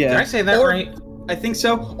 Yeah. Did I say that right? I think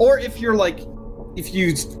so. Or if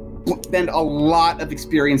you spend a lot of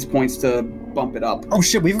experience points to bump it up. Oh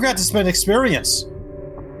shit, we forgot to spend experience.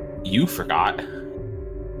 You forgot.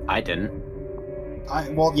 I didn't.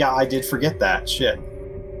 I did forget that. Shit.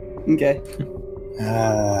 Okay.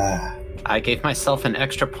 I gave myself an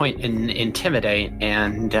extra point in Intimidate,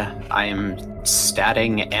 and I am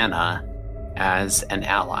statting Anna as an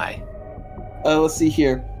ally. Let's see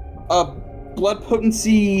here. Blood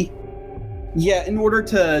potency... Yeah, in order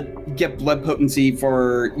to get blood potency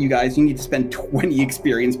for you guys, you need to spend 20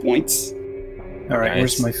 experience points. Alright,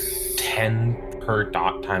 where's my... 10 per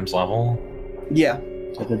dot times level? Yeah.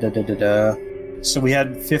 So we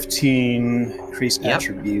had 15 increased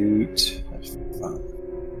attribute. That's fun.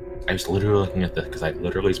 I was literally looking at this because I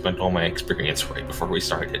literally spent all my experience right before we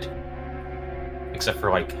started. Except for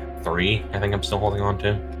like 3, I think I'm still holding on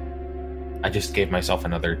to. I just gave myself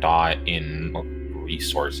another dot in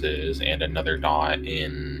resources and another dot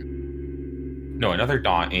in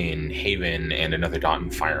Haven and another dot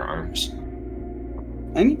in firearms.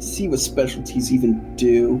 I need to see what specialties even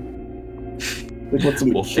do. Like what's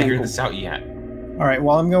We'll figure this out yet. Alright,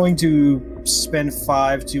 well I'm going to spend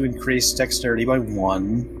 5 to increase dexterity by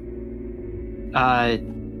 1.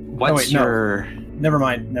 What's your... Never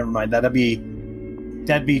mind. That'd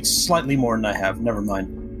be slightly more than I have. Never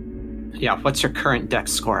mind. Yeah, what's your current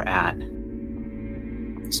dex score at?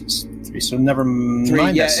 3, so never mind.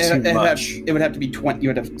 3, yeah, That's too much. it would have to be 20. You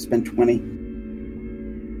would have to spend 20.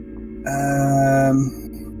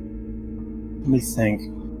 Let me think.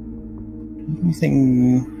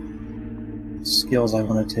 Anything skills I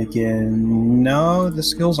want to take in? No, the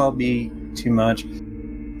skills I'll be too much.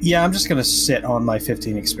 Yeah, I'm just gonna sit on my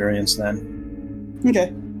 15 experience then.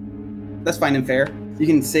 Okay. That's fine and fair. You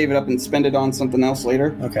can save it up and spend it on something else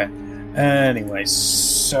later. Okay. Anyway,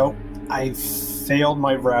 so I failed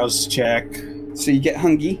my rouse check. So you get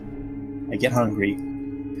hungry. I get hungry.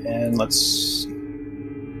 And let's...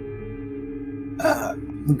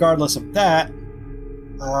 regardless of that,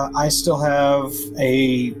 I still have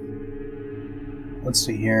a... Let's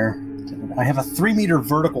see here. I have a 3-meter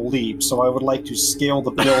vertical leap, so I would like to scale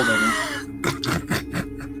the building.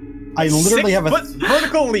 I literally have a...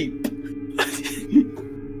 vertical leap!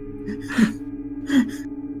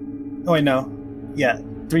 Oh, I know. Yeah,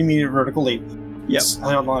 3-meter vertical leap. Yep.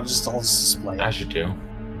 I don't know, I'll just display it. I should do.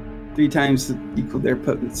 3 times equal their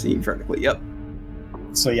potency vertically. Yep.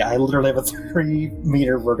 So yeah, I literally have a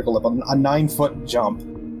 3-meter vertical leap, a 9-foot jump.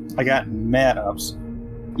 I got mad ups.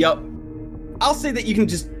 Yep. I'll say that you can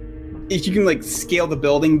just, if you can like scale the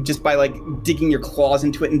building just by like digging your claws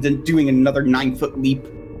into it and then doing another 9-foot leap.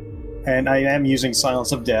 And I am using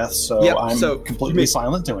Silence of Death, so Yep, I'm so completely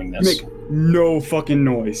silent doing this. Make no fucking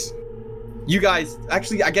noise. You guys,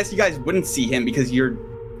 actually, I guess you guys wouldn't see him because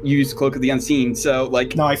you use Cloak of the Unseen. So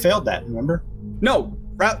like, No, I failed that, remember? no,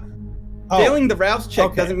 Oh, failing the rouse check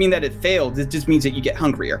okay. doesn't mean that it failed. It just means that you get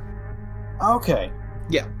hungrier. okay.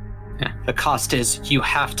 Yeah, the cost is you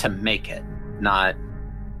have to make it, not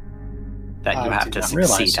that you I have did to not succeed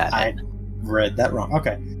realize at I it. read that wrong.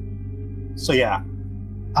 Okay. So yeah,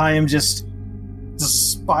 I am just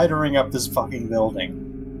spidering up this fucking building.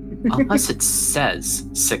 Unless it says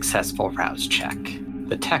successful rouse check.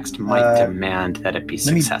 The text might demand that it be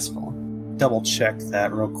let me- successful. Double check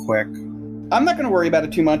that real quick. I'm not going to worry about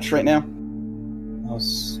it too much right now.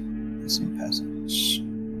 Listen passage.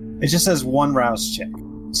 It just says 1 rouse check.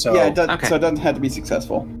 So Yeah, it does, okay. so it doesn't have to be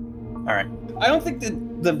successful. all right. I don't think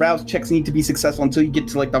that the rouse checks need to be successful until you get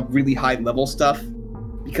to like the really high level stuff,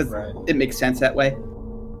 because Right. it makes sense that way.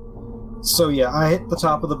 So yeah, I hit the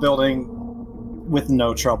top of the building with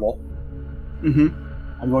no trouble.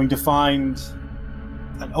 Mm-hmm. I'm going to find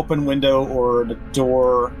an open window or a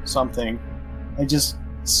door, something. I just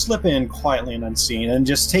slip in quietly and unseen and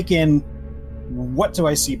just take in what do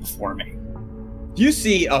I see before me. You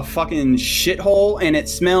see a fucking shithole, and it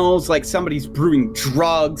smells like somebody's brewing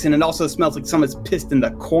drugs, and it also smells like someone's pissed in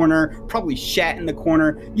the corner, probably shat in the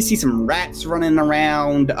corner. You see some rats running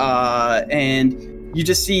around, and you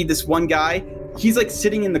just see this one guy. He's like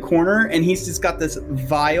sitting in the corner, and he's just got this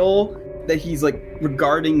vial that he's like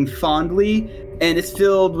regarding fondly, and it's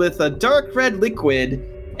filled with a dark red liquid,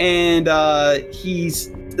 and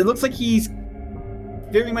it looks like he's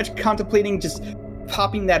very much contemplating just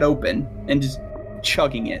popping that open and just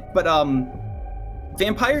chugging it. But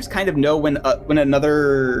vampires kind of know when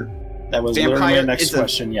another That was Vampire literally my next is a-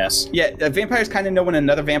 question, yes. vampires kind of know when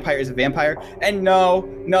another vampire is a vampire. And no,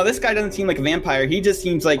 this guy doesn't seem like a vampire. He just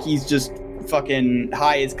seems like he's just fucking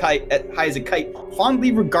high as a kite,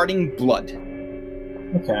 fondly regarding blood.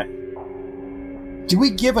 Okay. Do we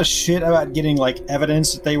give a shit about getting, like,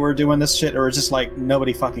 evidence that they were doing this shit, or is just like,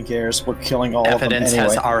 nobody fucking cares, we're killing all Evidence of them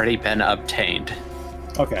anyway? has already been obtained.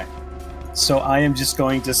 Okay. So I am just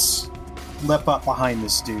going to slip up behind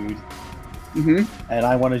this dude, Mm-hmm. and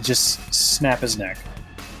I want to just snap his neck.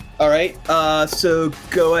 All right. So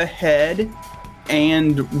go ahead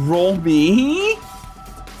and roll me.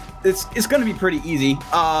 It's going to be pretty easy.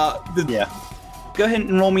 Yeah. Go ahead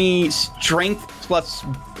and roll me strength plus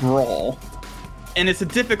brawl. And it's a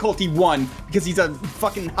difficulty 1 because he's a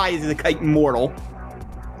fucking high as a kite mortal.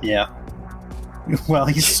 Yeah. Well,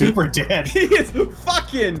 he's super dead. He is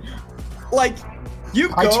fucking like you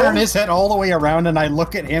go. I turn his head all the way around and I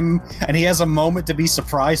look at him, and he has a moment to be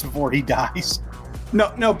surprised before he dies.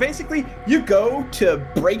 No. Basically, you go to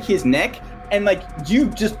break his neck, and like you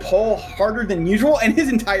just pull harder than usual, and his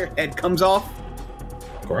entire head comes off.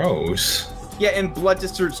 Gross. Yeah, and blood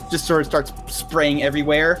just sort of starts spraying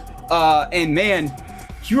everywhere. And man,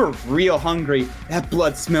 you're real hungry. That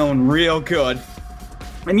blood's smelling real good.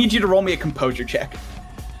 I need you to roll me a composure check.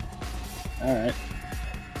 Alright.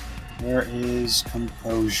 Where is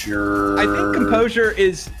composure? I think composure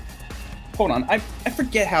is. Hold on, I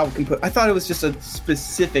forget how I thought it was just a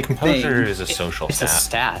specific Composure thing. is a social It's a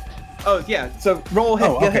stat. stat. Oh yeah, so roll ahead.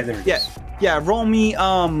 Oh, go okay, ahead. there it Yeah, is. Yeah, roll me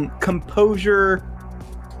composure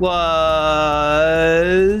plus...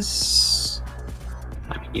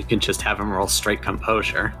 I mean, you can just have him roll straight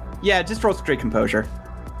composure. Yeah, just roll straight composure.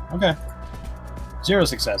 Okay. 0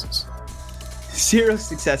 successes. 0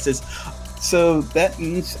 successes. So that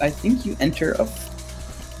means I think you enter a...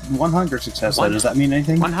 1 hunger success. One- Does that mean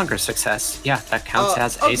anything? 1 hunger success. Yeah, that counts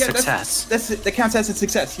as a success. That counts as a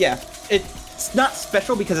success, yeah. It's not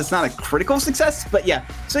special because it's not a critical success, but yeah.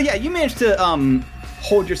 So yeah, you managed to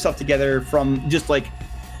hold yourself together from just like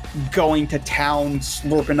going to town,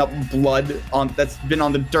 slurping up blood that's been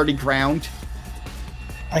on the dirty ground.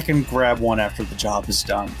 I can grab one after the job is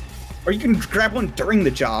done. Or you can grab one during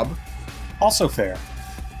the job. Also fair.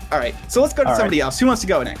 Alright, so let's go to All somebody else. Who wants to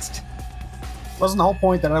go next? Wasn't the whole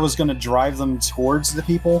point that I was going to drive them towards the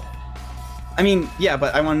people? I mean, yeah,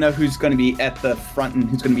 but I want to know who's going to be at the front and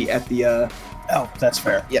who's going to be at the, Oh, that's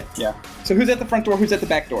fair. Yeah. Yeah. So who's at the front door, who's at the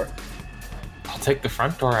back door? I'll take the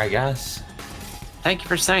front door, I guess. Thank you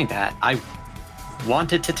for saying that. I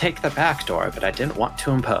wanted to take the back door, but I didn't want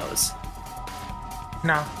to impose.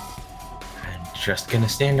 No. I'm just gonna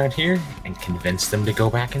stand out here and convince them to go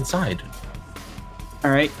back inside.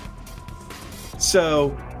 Alright.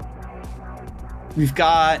 So we've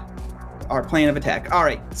got our plan of attack.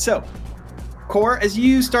 Alright, so Core, as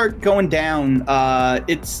you start going down,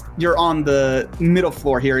 you're on the middle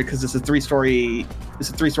floor here because it's a three-story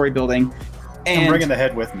building. And I'm bringing the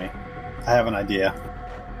head with me. I have an idea.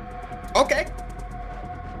 okay,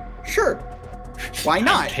 sure, why I'm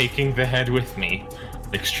not? taking the head with me.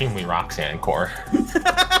 Extremely Roxanne core.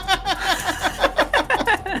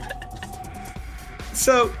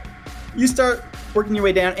 So you start working your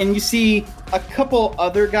way down, and you see a couple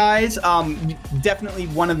other guys. Definitely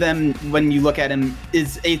one of them, when you look at him,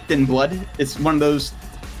 is a thin blood. It's one of those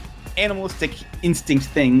animalistic instinct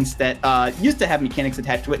things that used to have mechanics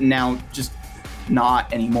attached to it, and now just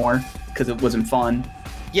not anymore because it wasn't fun.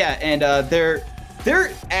 Yeah, and they're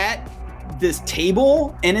at this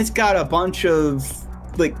table, and it's got a bunch of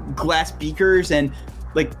like glass beakers, and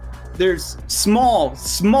like there's small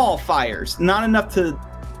fires, not enough to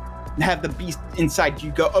have the beast inside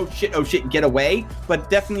you go, oh shit, get away, but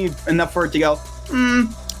definitely enough for it to go,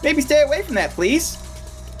 maybe stay away from that, please.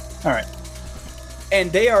 All right.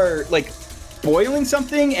 And they are like boiling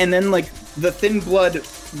something, and then like the thin blood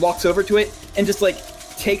walks over to it and just like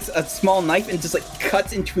takes a small knife and just like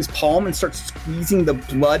cuts into his palm and starts squeezing the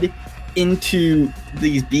blood into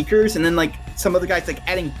these beakers, and then like some of the guys like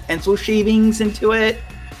adding pencil shavings into it.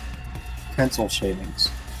 Pencil shavings.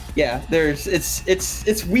 Yeah,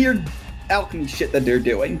 it's weird alchemy shit that they're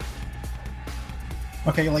doing.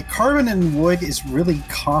 Okay, like carbon and wood is really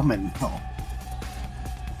common though.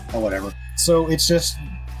 Oh, whatever. So it's just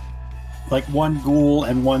like one ghoul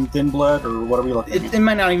and one thin blood, or what are we looking at? It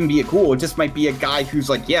might not even be a ghoul. It just might be a guy who's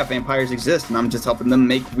like, yeah, vampires exist, and I'm just helping them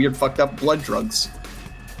make weird fucked up blood drugs.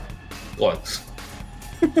 Bloods.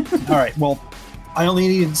 All right, well, I only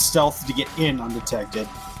needed stealth to get in undetected.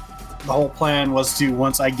 The whole plan was to,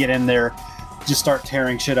 once I get in there, just start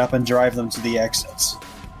tearing shit up and drive them to the exits.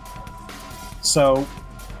 So,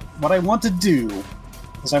 what I want to do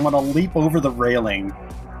is I want to leap over the railing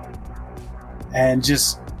and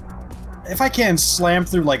just, if I can, slam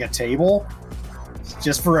through like a table,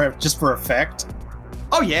 just for effect.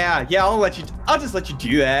 Oh yeah, I'll just let you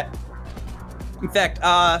do that. In fact,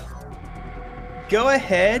 go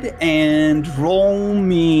ahead and roll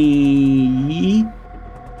me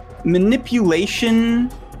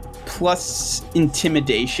manipulation plus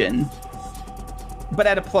intimidation, but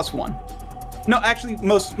at a +1. No, actually,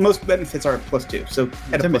 most benefits are a +2, so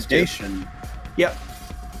at a +2. Intimidation. Yep.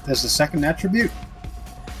 That's the second attribute.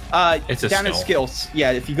 It's a down in skill. skills.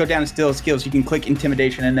 Yeah, if you go down to skills, you can click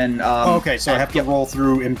intimidation and then. Okay, so I have to yep. roll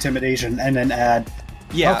through intimidation and then add.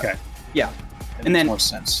 Yeah. Okay. Yeah. That And makes then- more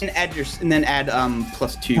sense. And add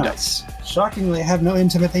 +2 Huh. dice. Shockingly, I have no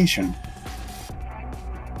intimidation.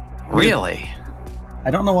 Really?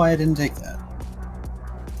 I don't know why I didn't take that.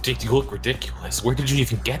 Jake, you look ridiculous. Where did you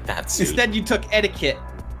even get that suit? Instead, you took etiquette.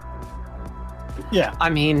 Yeah. I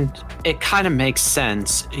mean, it kind of makes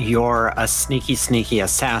sense. You're a sneaky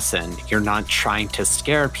assassin. You're not trying to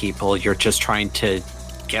scare people. You're just trying to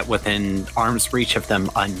get within arm's reach of them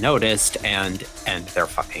unnoticed and end their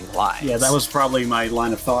fucking lives. Yeah, that was probably my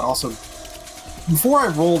line of thought. Also, before I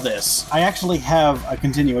roll this, I actually have a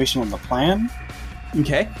continuation on the plan.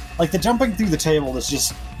 Okay. Like, the jumping through the table is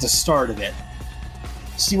just the start of it.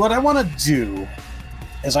 See, what I want to do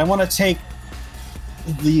is I want to take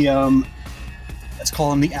the, let's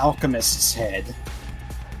call him the alchemist's head.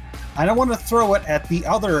 I don't want to throw it at the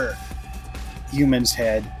other human's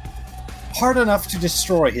head hard enough to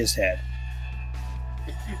destroy his head.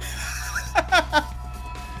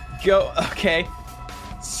 Go. Okay.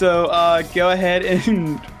 So go ahead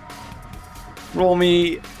and roll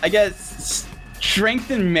me, I guess,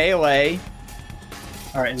 strength and melee.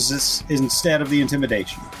 All right, is this instead of the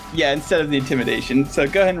intimidation? Yeah, instead of the intimidation. So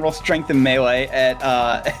go ahead and roll strength and melee at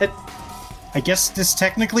I guess this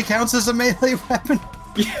technically counts as a melee weapon.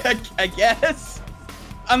 Yeah, I guess.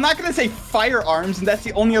 I'm not gonna say firearms, and that's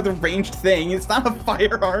the only other ranged thing. It's not a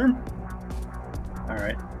firearm. All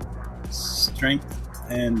right, strength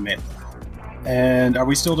and melee. And are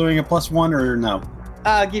we still doing a +1 or no?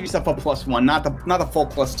 Give yourself a +1, not the full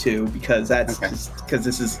 +2, because that's because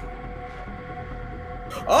this is.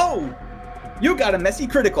 Oh, you got a messy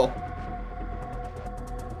critical.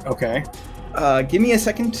 Okay. Give me a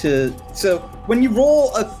second to. So when you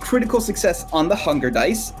roll a critical success on the hunger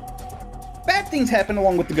dice, bad things happen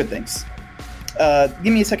along with the good things.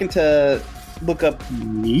 Give me a second to look up.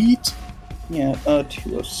 Neat. Yeah,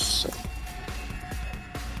 207.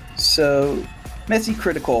 So, messy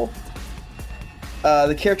critical.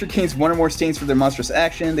 The character gains one or more stains for their monstrous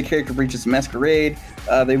action. The character breaches the masquerade.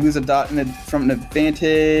 They lose a dot from an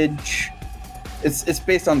advantage. It's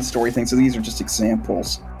based on the story thing, so these are just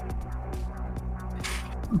examples.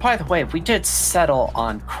 By the way, we did settle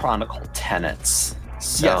on Chronicle Tenets,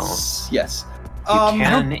 so Yes. you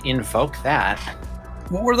can invoke that.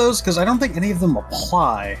 What were those? Because I don't think any of them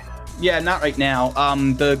apply. Yeah, not right now.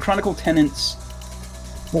 The Chronicle Tenants,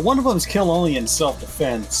 Well, one of them is kill only in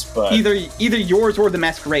self-defense, but either yours or the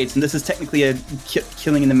Masquerade's, and this is technically a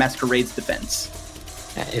killing in the Masquerade's defense.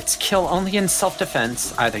 It's kill only in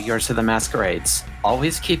self-defense, either yours or the Masquerade's.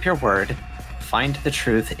 Always keep your word. Find the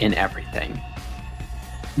truth in everything.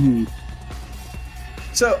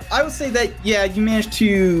 So I would say that, yeah, you managed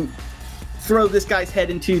to throw this guy's head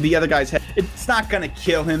into the other guy's head. It's not gonna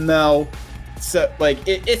kill him though. So like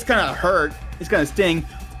it's gonna hurt. It's gonna sting.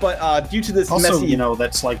 But due to this also, messy,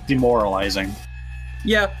 that's like demoralizing.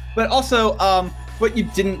 yeah. But also, what you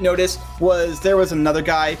didn't notice was there was another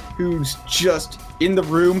guy who's just in the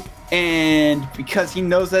room, and because he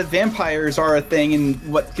knows that vampires are a thing and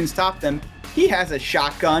what can stop them, he has a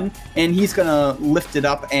shotgun, and he's gonna lift it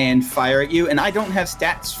up and fire at you. And I don't have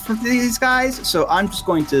stats for these guys, so I'm just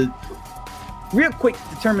going to real quick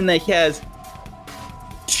determine that he has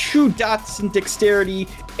 2 dots in dexterity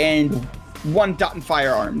and 1 dot in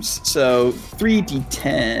firearms. So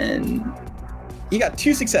 3d10. You got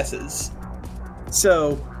 2 successes.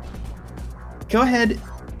 So go ahead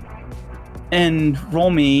and roll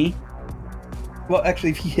me. Well, actually,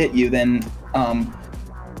 if he hit you, then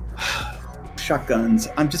shotguns.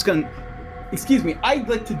 I'm just gonna. Excuse me. I'd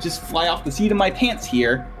like to just fly off the seat of my pants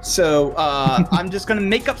here. So I'm just gonna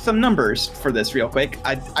make up some numbers for this real quick.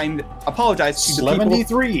 I apologize to the people.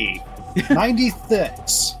 73,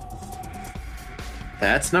 96.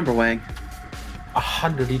 That's number wang.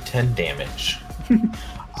 110 damage.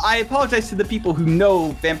 I apologize to the people who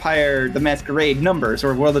know Vampire the Masquerade numbers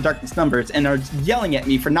or World of Darkness numbers and are yelling at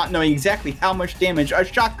me for not knowing exactly how much damage a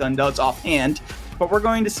shotgun does offhand. But we're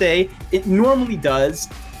going to say it normally does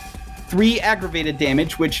 3 aggravated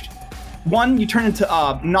damage, which 1, you turn into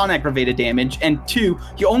non-aggravated damage, and 2,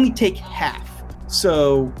 you only take half.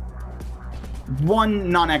 So 1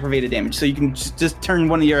 non-aggravated damage. So you can just turn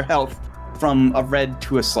one of your health from a red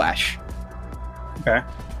to a slash. Okay.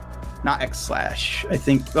 Not X slash. I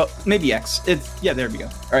think. Well, maybe X. Yeah. There we go.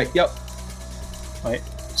 All right. Yep. Wait.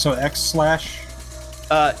 So X slash.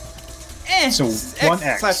 So X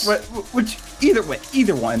 1X. slash. Which either way,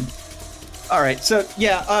 either one. All right. So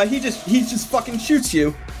yeah. He just fucking shoots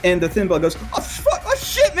you, and the thin blood goes. Oh fuck! Oh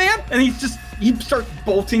shit, man! And he starts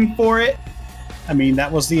bolting for it. I mean,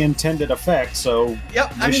 that was the intended effect. So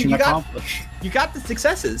Yep. mission accomplished. You got the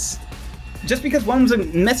successes. Just because one was a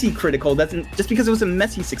messy critical just because it was a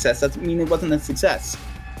messy success doesn't mean it wasn't a success.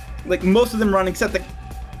 Like, most of them run, except the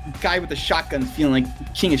guy with the shotgun feeling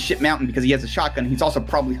like king of shit mountain because he has a shotgun. He's also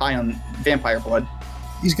probably high on vampire blood.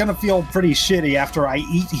 He's gonna feel pretty shitty after I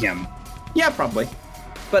eat him. Yeah, probably.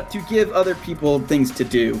 But to give other people things to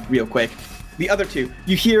do real quick, the other 2,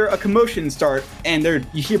 you hear a commotion start, and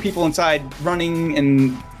you hear people inside running,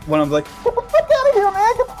 and one of them like, "Get out of here,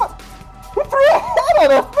 man! Get the hell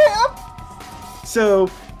out of us, man!" So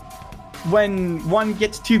when one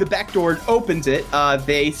gets to the back door and opens it,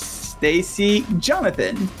 they see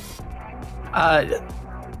Jonathan.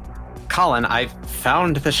 Colin, I've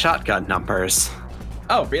found the shotgun numbers.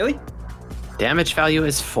 Oh, really? Damage value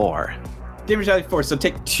is 4. Damage value 4, so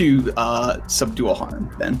take 2 subdual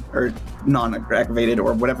harm then, or non-aggravated,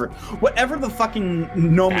 or whatever the fucking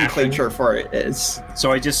nomenclature for it is.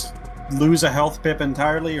 So I just lose a health pip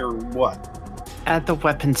entirely, or what? Add the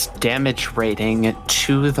weapon's damage rating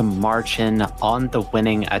to the margin on the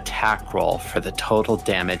winning attack roll for the total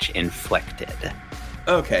damage inflicted.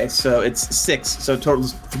 Okay, so it's 6, so total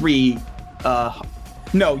is 3.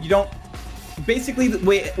 No, you don't. Basically, the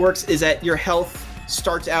way it works is that your health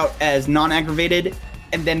starts out as non-aggravated,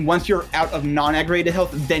 and then once you're out of non-aggravated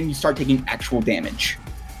health, then you start taking actual damage.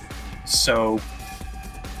 So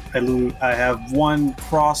I have 1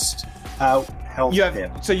 crossed out health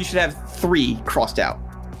hit. So you should have 3 crossed out.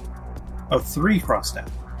 Oh, 3 crossed out.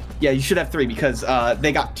 Yeah, you should have 3 because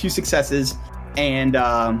they got 2 successes, and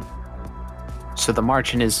So the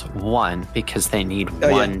margin is 1 because they need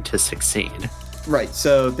 1 to succeed. right.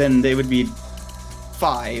 So then they would be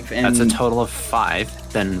 5, and That's a total of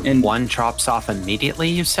 5. Then 1 drops off immediately,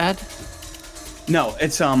 you said? No,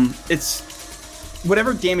 it's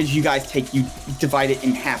whatever damage you guys take, you divide it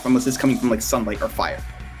in half unless it's coming from like sunlight or fire,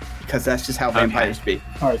 because that's just how vampires be.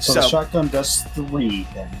 All right, so the shotgun does 3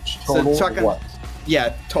 damage. Total shotgun- what?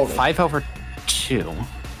 Yeah, total 5/2.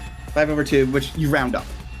 5/2, which you round up,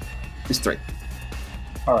 is 3.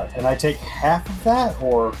 All right, and I take half of that,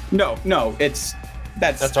 or No, it's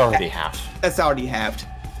That's already half. That's already halved.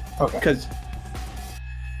 okay. Because.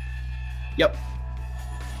 Yep.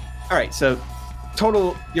 All right, so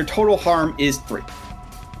your total harm is 3.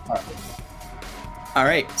 All right. All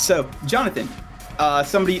right, so Jonathan,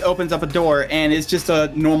 somebody opens up a door and it's just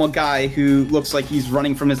a normal guy who looks like he's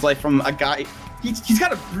running from his life from a guy. He's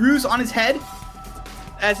got a bruise on his head,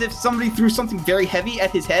 as if somebody threw something very heavy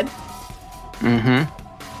at his head. Mm-hmm.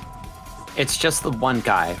 It's just the one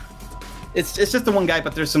guy. It's just the one guy,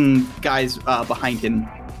 but there's some guys behind him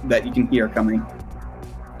that you can hear coming.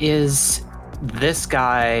 Is this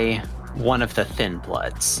guy one of the Thin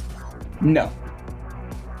Bloods? No.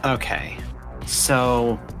 Okay.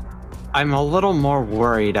 So I'm a little more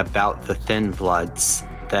worried about the Thin Bloods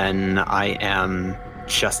than I am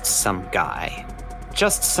just some guy.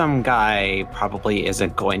 Just some guy probably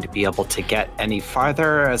isn't going to be able to get any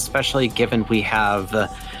farther, especially given we have a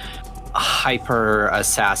hyper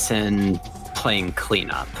assassin playing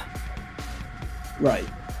cleanup. Right.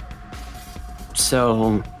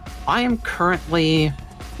 So I am currently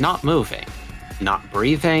not moving, not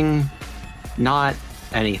breathing, not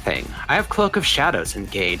anything. I have Cloak of Shadows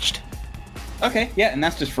engaged. Okay, yeah, and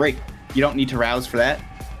that's just free. You don't need to rouse for that.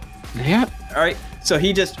 Yep. All right, so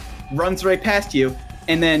he just runs right past you,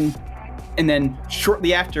 and then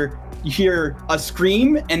shortly after, you hear a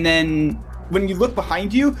scream, and then when you look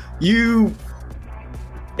behind you,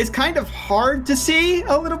 it's kind of hard to see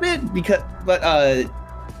a little bit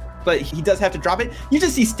but he does have to drop it. You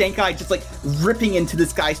just see Stank Eye just like ripping into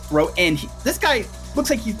this guy's throat, and this guy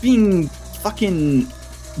looks like he's being fucking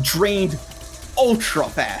drained ultra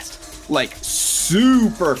fast, like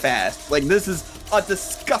super fast. Like this is a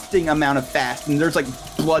disgusting amount of fast, and there's like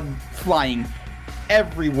blood flying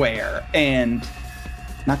everywhere. And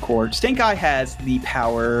not core. Stank Eye has the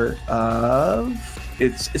power of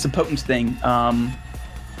it's a potent thing.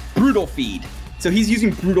 Brutal Feed. So he's using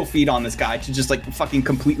Brutal Feed on this guy to just like fucking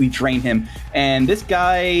completely drain him. And this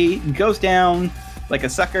guy goes down like a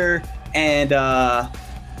sucker and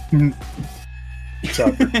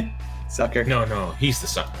sucker. No, he's the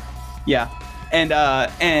sucker. Yeah.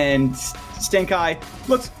 And Stank Eye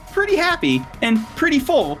looks pretty happy and pretty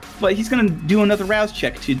full, but he's gonna do another rouse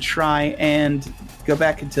check to try and go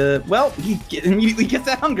back into, well, he immediately gets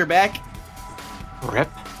that hunger back. Rip.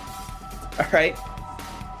 All right.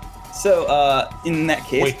 So, in that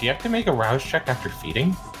case... Wait, do you have to make a rouse check after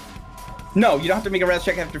feeding? No, you don't have to make a rouse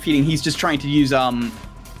check after feeding. He's just trying to use, a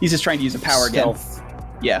power Stealth. again.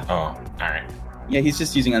 Yeah. Oh, alright. Yeah, he's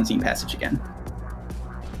just using Unseen Passage again.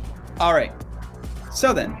 All right.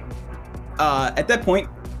 So then, at that point,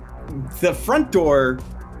 the front door,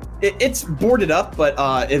 it's boarded up, but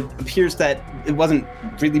it appears that it wasn't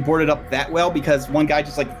really boarded up that well because one guy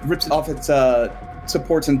just, like, rips it off its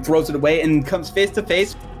supports and throws it away and comes face to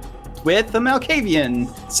face with the Malkavian.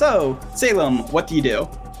 So, Salem, what do you do?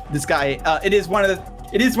 This guy, it is one of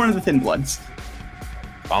the Thin Bloods.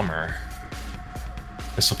 Bummer.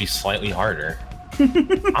 This will be slightly harder.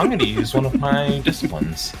 I'm going to use one of my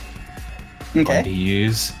disciplines. I'm going to Okay.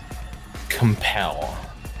 use Compel.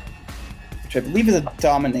 Which I believe is a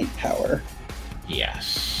dominate power.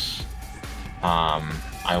 Yes.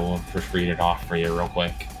 I will just read it off for you real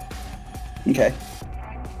quick. Okay.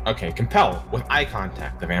 Okay, Compel. With eye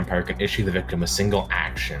contact, the vampire can issue the victim a single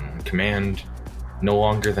action command, no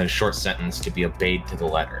longer than a short sentence, to be obeyed to the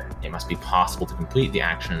letter. It must be possible to complete the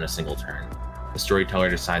action in a single turn. The storyteller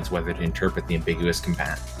decides whether to interpret the ambiguous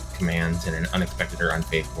commands in an unexpected or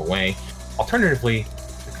unfavorable way. Alternatively,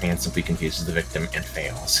 the command simply confuses the victim and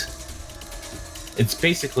fails. It's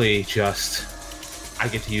basically just I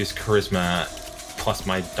get to use charisma plus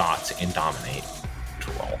my dots in dominate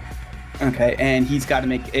to roll. Okay, and he's got to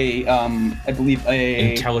make a, I believe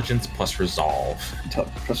a Intelligence plus resolve.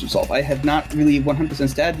 Plus resolve. I have not really 100%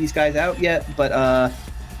 statted these guys out yet, but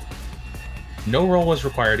No roll was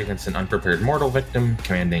required against an unprepared mortal victim,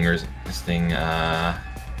 commanding or resisting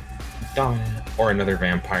dominate, or another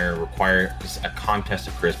vampire. Requires a contest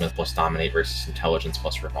of charisma plus dominate versus intelligence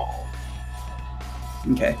plus revolve.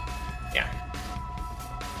 Okay. Yeah.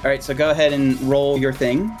 All right, so go ahead and roll your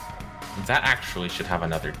thing. That actually should have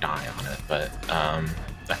another die on it, but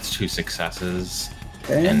that's 2 successes.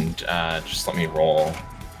 Okay. And just let me roll.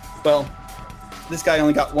 Well, this guy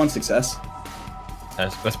only got 1 success.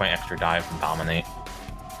 That's my extra die from dominate.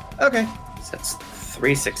 Okay. So that's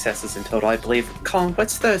 3 successes in total, I believe. Colin,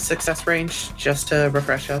 what's the success range, just to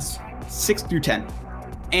refresh us? 6 through 10.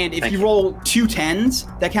 And if Thank you you. roll 2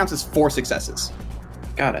 10s, that counts as 4 successes.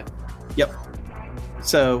 Got it. Yep.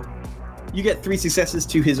 So you get 3 successes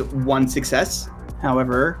to his 1 success.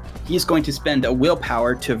 However, he's going to spend a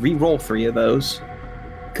willpower to re-roll 3 of those.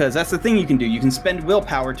 Because that's the thing you can do. You can spend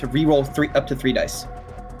willpower to re-roll up to 3 dice.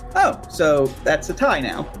 Oh, so that's a tie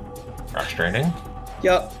now. Frustrating.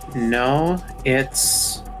 Yup. No,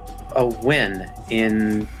 it's a win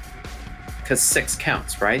in... Because 6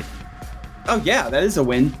 counts, right? Oh yeah, that is a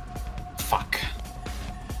win. Fuck.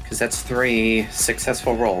 Because that's 3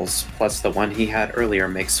 successful rolls, plus the one he had earlier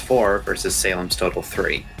makes 4 versus Salem's total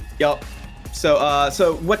 3. Yup.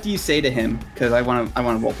 So what do you say to him? Because I want to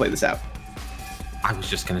roleplay this out. I was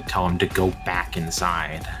just gonna tell him to go back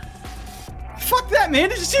inside. Fuck that, man!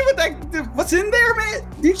 Did you see what's in there, man?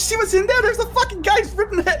 Did you see what's in there? There's a fucking guy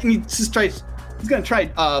ripping that, and he's gonna try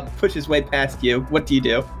push his way past you. What do you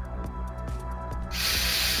do?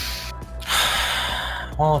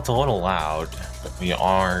 Well, it's a little loud, but we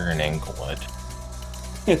are in Englewood.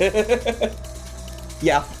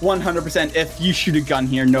 Yeah, 100%. If you shoot a gun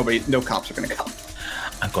here, no cops are gonna come.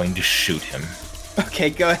 I'm going to shoot him. Okay,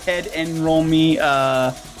 go ahead and roll me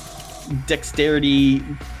dexterity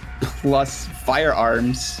plus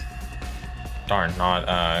firearms. Darn, not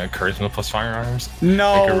charisma plus firearms.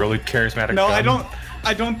 No, Like a really charismatic no, gun.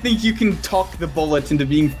 I don't think you can talk the bullets into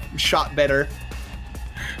being shot better.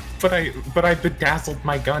 But I bedazzled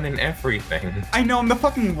my gun and everything. I know I'm the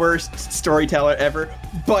fucking worst storyteller ever,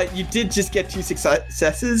 but you did just get 2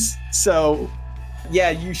 successes, so yeah,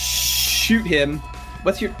 you shoot him.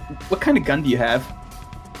 What kind of gun do you have?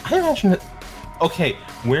 I imagine that. Okay,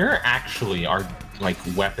 where actually are like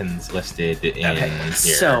weapons listed in here?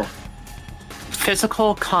 So,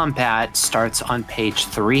 physical combat starts on page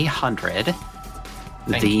 300.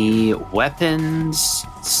 Thank The weapons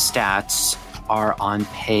stats are on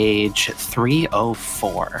page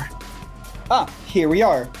 304. Ah, here we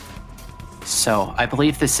are. So, I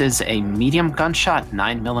believe this is a medium gunshot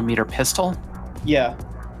 9mm pistol. Yeah.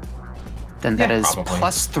 Then that Yeah, is probably.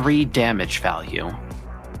 plus 3 damage value.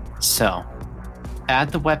 So, add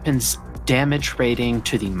the weapon's damage rating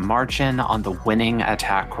to the margin on the winning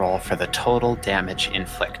attack roll for the total damage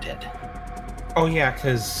inflicted. Oh yeah,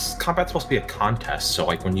 because combat's supposed to be a contest, so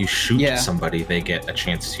like when you shoot Yeah. somebody, they get a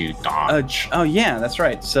chance to dodge, Oh yeah, that's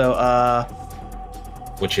right. So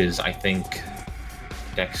which is I think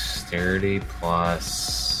dexterity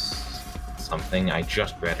plus something. I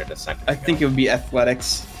just read it a second I ago. think it would be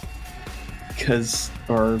athletics.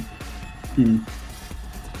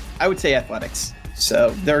 I would say athletics.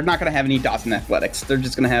 So they're not going to have any dots in athletics. They're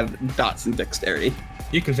just going to have dots in dexterity.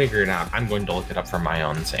 You can figure it out. I'm going to look it up for my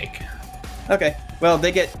own sake. Okay. Well,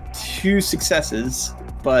 they get 2 successes,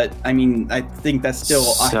 but I mean, I think that's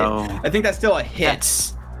still a hit. I think that's still a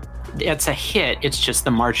hit. It's a hit, it's just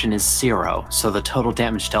the margin is 0, so the total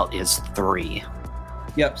damage dealt is 3.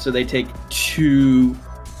 Yep. So they take 2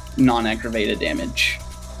 non-aggravated damage.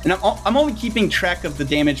 And I'm only keeping track of the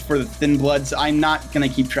damage for the Thin Bloods. I'm not going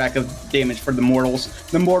to keep track of damage for the Mortals.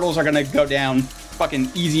 The Mortals are going to go down fucking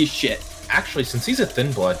easy as shit. Actually, since he's a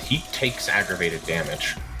thin blood, he takes aggravated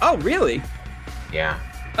damage. Oh, really? Yeah.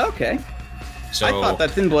 Okay. So I thought that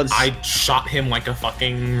Thin Bloods... I shot him like a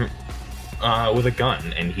fucking with a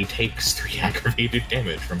gun, and he takes 3 aggravated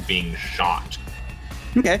damage from being shot.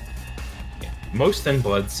 Okay. Yeah. Most thin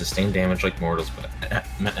bloods sustain damage like mortals,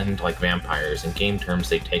 and like vampires. In game terms,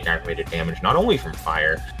 they take aggravated damage not only from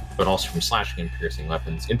fire, but also from slashing and piercing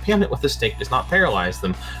weapons. Impalement with a stake does not paralyze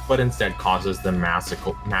them, but instead causes them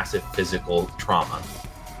massive physical trauma,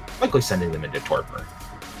 likely sending them into torpor.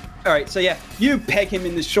 All right, so yeah, you peg him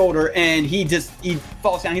in the shoulder, and he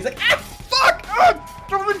falls down. He's like, ah, fuck! Ah,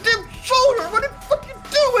 throw the damn shoulder! What the fuck you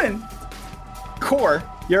doing? Core,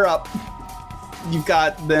 you're up. You've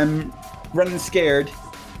got them running scared.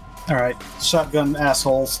 All right, shotgun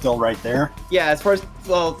asshole still right there. Yeah, as far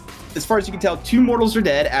as you can tell, 2 mortals are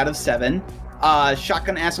dead out of 7.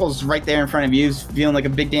 Shotgun asshole's right there in front of you. He's feeling like a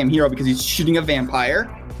big damn hero because he's shooting a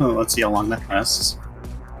vampire. Oh, let's see how long that lasts.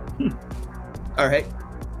 All right.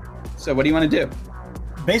 So what do you want to do?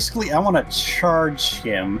 Basically, I want to charge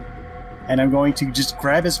him, and I'm going to just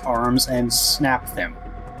grab his arms and snap them.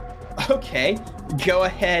 Okay, go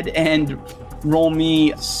ahead and roll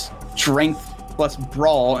me strength plus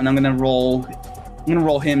brawl, and I'm gonna roll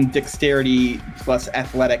him dexterity plus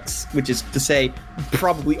athletics, which is to say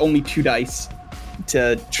probably only 2 dice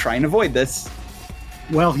to try and avoid this.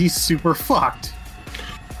 Well, he's super fucked.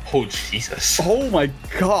 Oh, Jesus. Oh my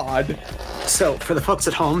god. So, for the folks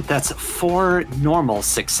at home, that's 4 normal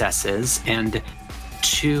successes and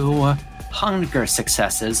 2 hunger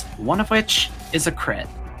successes, one of which is a crit.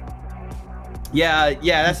 Yeah,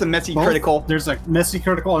 that's a messy critical. There's a messy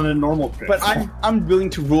critical and a normal critical. But I'm willing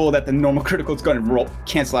to rule that the normal critical is going to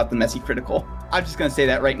cancel out the messy critical. I'm just going to say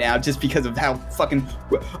that right now, just because of how fucking...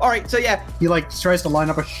 All right, so yeah. He, tries to line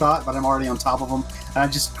up a shot, but I'm already on top of him. And I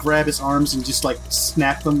just grab his arms and just,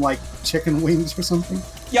 snap them like chicken wings or something.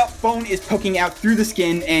 Yep, bone is poking out through the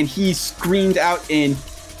skin, and he screamed out in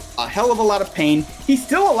a hell of a lot of pain. He's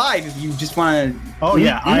still alive if you just want to... Oh,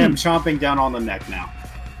 yeah, I am chomping down on the neck now.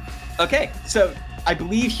 Okay, so I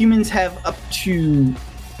believe humans have up to...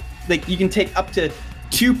 you can take up to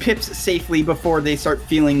 2 pips safely before they start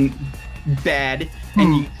feeling bad.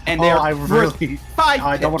 And they're worth 5 pips.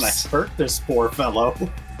 I don't want to hurt this poor fellow.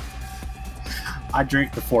 I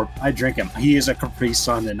drink him. He is a Capri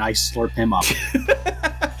Sun, and I slurp him up.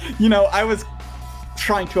 I was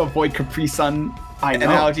trying to avoid Capri Sun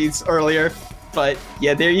analogies earlier, but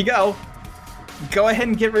yeah, there you go. Go ahead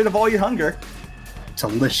and get rid of all your hunger.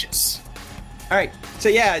 Delicious. All right, so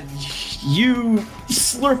yeah, you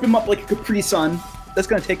slurp him up like a Capri Sun. That's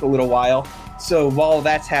going to take a little while. So while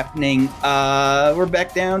that's happening, we're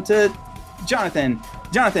back down to Jonathan.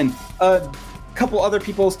 Jonathan, a couple other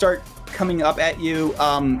people start coming up at you,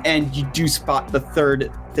 and you do spot the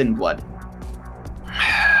 3rd Thin Blood.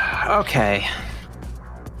 Okay.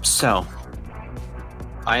 So,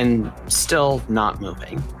 I'm still not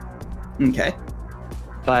moving. Okay.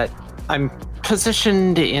 But I'm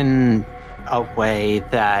positioned in a way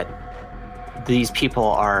that these people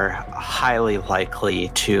are highly likely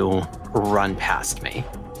to run past me.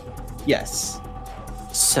 Yes.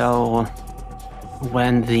 So,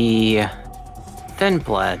 when the Thin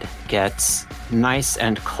Blood gets nice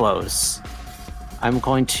and close, I'm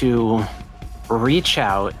going to reach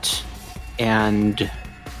out and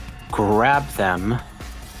grab them,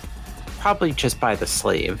 probably just by the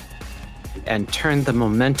sleeve, and turn the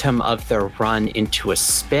momentum of their run into a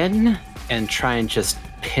spin and try and just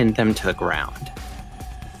pin them to the ground.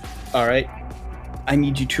 All right. I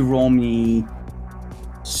need you to roll me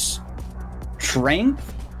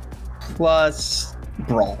strength plus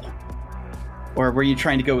brawl. Or were you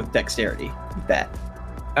trying to go with dexterity with that?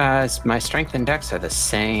 My strength and dex are the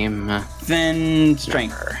same. Then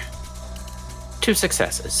strength. Number. 2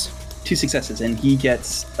 successes. 2 successes, and he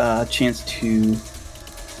gets a chance to...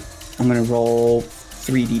 I'm going to roll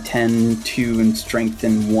 3d10, 2 in strength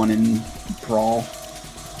and 1 in brawl.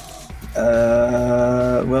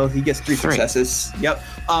 Well, he gets 3 successes. Yep.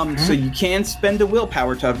 So you can spend a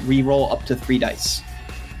willpower to re-roll up to 3 dice.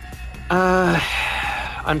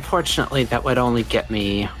 Unfortunately, that would only get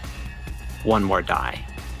me 1 more die.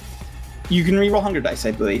 You can re-roll hunger dice,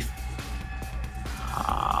 I believe.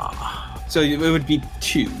 So it would be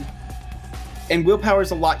 2. And willpower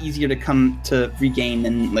is a lot easier to come to regain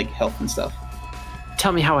than health and stuff.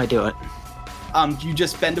 Tell me how I do it. You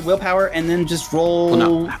just spend a willpower and then just roll... Well,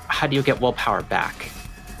 no. How do you get willpower back?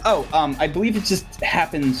 Oh, I believe it just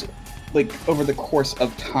happens, over the course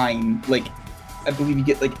of time. I believe you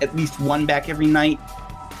get, at least 1 back every night,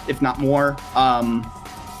 if not more.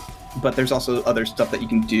 But there's also other stuff that you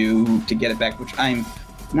can do to get it back, which I'm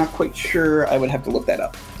not quite sure. I would have to look that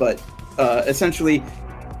up. But essentially,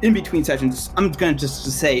 in between sessions, I'm going to just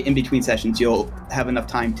say in between sessions, you'll have enough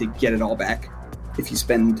time to get it all back if you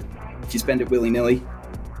spend it willy-nilly. All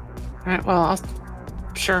right, well,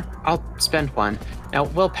 I'll spend 1. Now,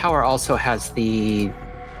 willpower also has the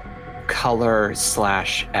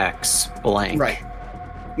color/X blank. Right.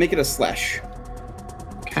 Make it a slash.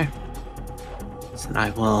 Okay. So then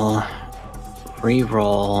I will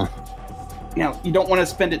re-roll. Now, you don't want to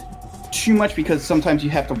spend it too much because sometimes you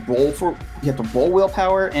have to roll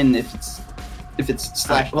willpower, and if it's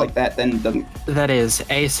slashed like that, then it doesn't. That is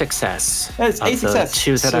a success. That is a success. The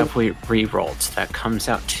 2 that I've re-rolled. That comes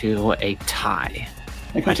out to a tie.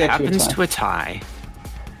 It happens to a tie.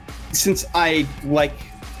 since I like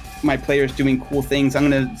my players doing cool things, I'm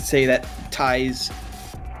going to say that ties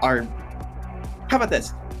are... How about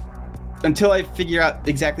this? Until I figure out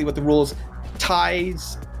exactly what the rules,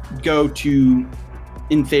 ties go to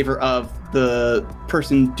in favor of the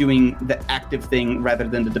person doing the active thing rather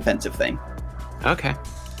than the defensive thing. Okay.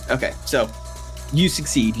 Okay, so you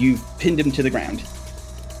succeed. You've pinned him to the ground.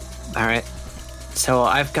 All right. So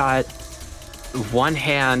I've got one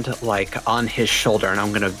hand like on his shoulder, and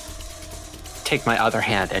I'm gonna take my other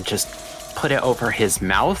hand and just put it over his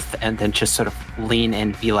mouth, and then just sort of lean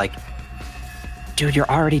and be like, "Dude, you're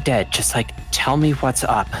already dead. Just like tell me what's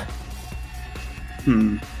up."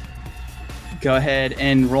 Go ahead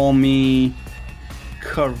and roll me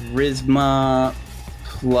charisma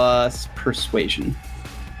plus persuasion.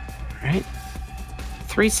 All right.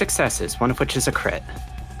 3 successes, one of which is a crit.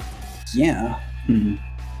 Yeah.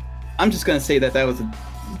 I'm just going to say that was a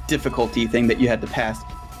difficulty thing that you had to pass.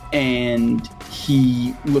 And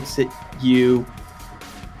he looks at you,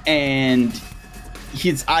 and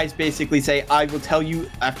his eyes basically say, "I will tell you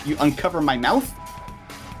after you uncover my mouth."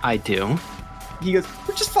 I do. He goes,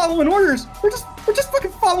 "We're just following orders. We're just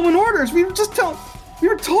fucking following orders. We were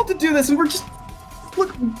told to do this, and we're just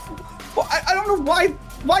look. Well, I don't know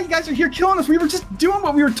why you guys are here killing us. We were just doing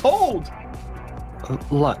what we were told."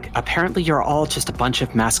 Look, apparently you're all just a bunch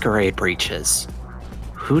of masquerade breaches.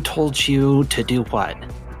 Who told you to do what?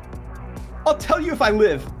 I'll tell you if I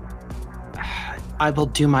live. I will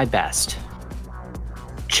do my best.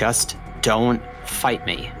 Just don't fight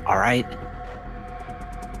me, all right?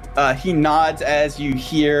 He nods as you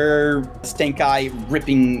hear Stank Eye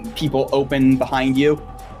ripping people open behind you.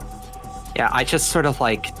 Yeah, I just sort of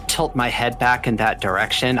like tilt my head back in that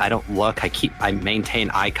direction. I don't look. I maintain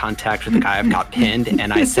eye contact with the guy I've got pinned,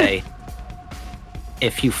 and I say,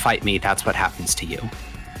 "If you fight me, that's what happens to you.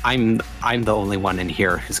 I'm the only one in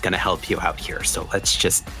here who's going to help you out here. So let's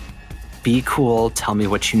just be cool. Tell me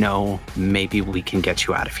what you know. Maybe we can get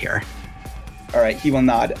you out of here." All right, he will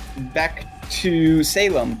nod. Back to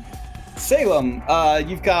Salem. Salem,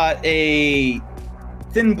 you've got a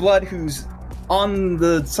Thin Blood who's on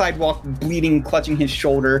the sidewalk, bleeding, clutching his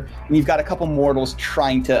shoulder, and you've got a couple mortals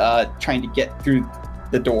trying to get through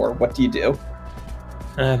the door. What do you do?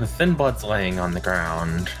 The Thin Blood's laying on the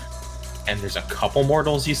ground, and there's a couple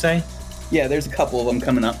mortals, you say? Yeah, there's a couple of them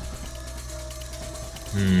coming up.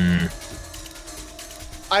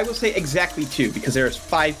 I will say exactly 2, because there's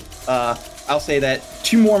 5. I'll say that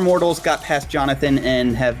 2 more mortals got past Jonathan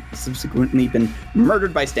and have subsequently been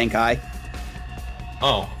murdered by Stank Eye.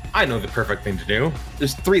 Oh, I know the perfect thing to do.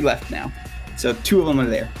 There's 3 left now, so 2 of them are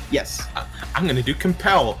there. Yes. I'm gonna do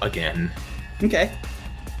Compel again. Okay.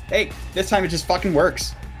 Hey, this time it just fucking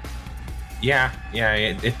works. Yeah,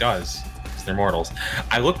 it does. Because they're mortals.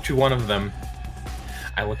 I look to one of them,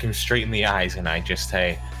 I look him straight in the eyes, and I just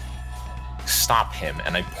say, "Stop him,"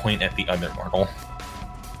 and I point at the other mortal.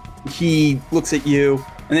 He looks at you,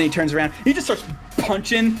 and then he turns around. He just starts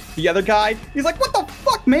punching the other guy. He's like, "What the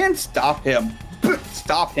fuck, man? Stop him.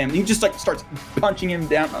 Stop him." And he just like starts punching him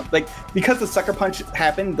down. Like, because the sucker punch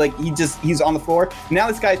happened, like he's on the floor. Now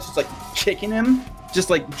this guy's just like kicking him,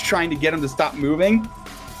 just like trying to get him to stop moving.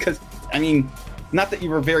 Because, I mean, not that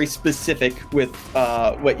you were very specific with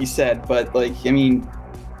what you said, but like, I mean,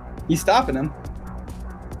 he's stopping him.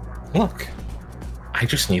 Look, I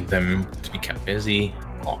just need them to be kept busy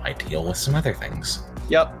while I deal with some other things.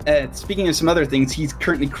 Yep. Speaking of some other things, he's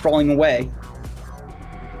currently crawling away.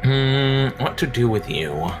 What to do with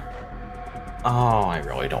you? Oh, I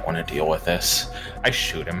really don't want to deal with this. I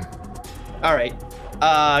shoot him. All right.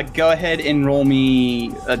 Go ahead and roll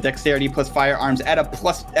me a dexterity plus firearms at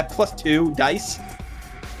 +2 dice,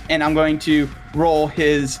 and I'm going to roll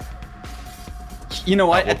his. You know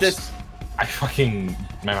what? At this,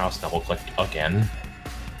 my mouse double clicked again.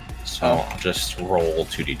 So I'll just roll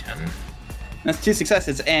 2d10. That's 2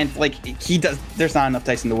 successes, and like he does. There's not enough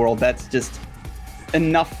dice in the world. That's just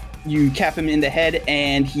enough. You cap him in the head,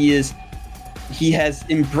 and he has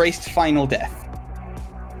embraced final death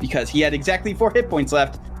because he had exactly 4 hit points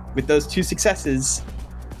left. With those 2 successes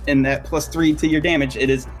and that +3 to your damage, it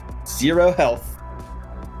is 0 health.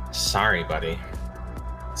 Sorry, buddy.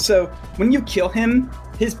 So when you kill him,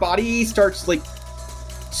 his body starts like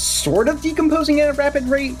sort of decomposing at a rapid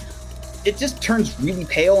rate. It just turns really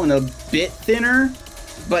pale and a bit thinner,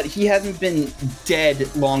 but he hasn't been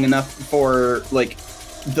dead long enough for like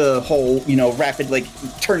the whole, rapid like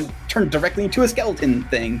turn directly into a skeleton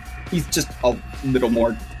thing. He's just a little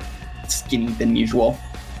more skinny than usual.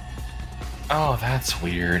 Oh, that's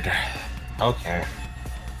weird. Okay.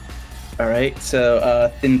 All right,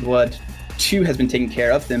 so Thin Blood 2 has been taken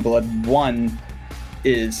care of. Thin Blood 1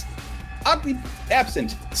 is oddly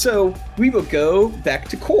absent. So we will go back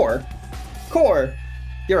to Core. Core,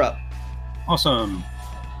 you're up. Awesome.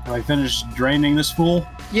 Have I finished draining this fool?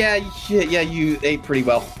 Yeah, you ate pretty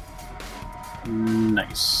well.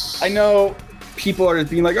 Nice. I know people are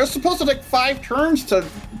being like, it's supposed to take 5 turns to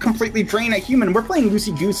completely drain a human. We're playing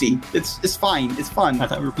Loosey Goosey. It's fine. It's fun. I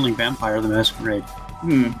thought we were playing Vampire the Masquerade.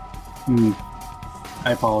 Hmm.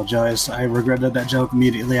 I apologize. I regretted that joke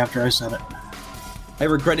immediately after I said it. I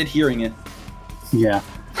regretted hearing it. Yeah.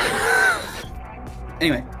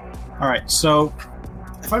 Anyway. Alright, so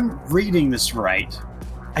if I'm reading this right,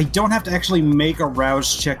 I don't have to actually make a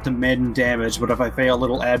rouse check to mend damage, but if I fail,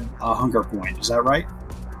 it'll add a hunger point. Is that right?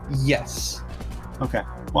 Yes. Okay.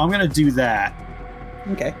 Well, I'm going to do that.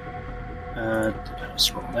 Okay.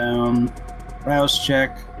 Scroll down. Rouse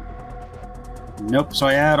check. Nope. So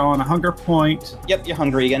I add on a hunger point. Yep, you're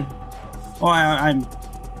hungry again. Well, I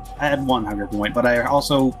add 1 hunger point, but I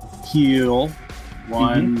also heal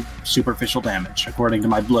 1 superficial damage according to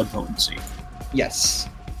my blood potency. Yes.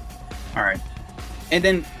 All right. And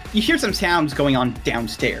then you hear some sounds going on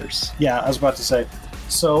downstairs. Yeah, I was about to say.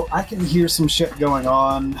 So I can hear some shit going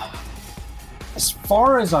on. As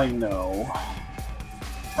far as I know,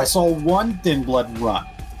 I saw 1 Thin Blood run.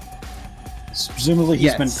 So presumably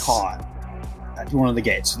he's been caught at one of the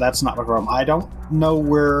gates, so that's not a problem. I don't know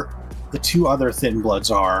where the 2 other Thin Bloods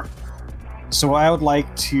are, so I would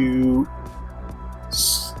like to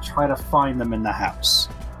try to find them in the house.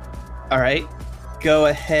 All right. Go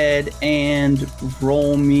ahead and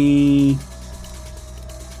roll me.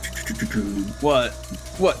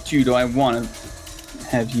 What do I want to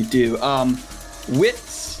have you do?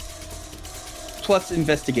 Wits plus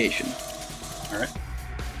investigation. All right.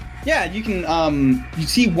 Yeah, you can. You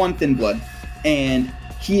see 1 Thin Blood, and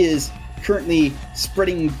he is currently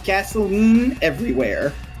spreading gasoline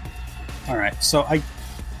everywhere. All right. So I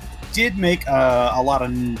did make a lot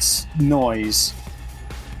of noise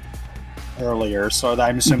earlier, so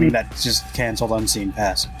I'm assuming that just canceled Unseen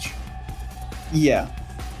Passage. Yeah.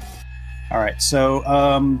 All right. So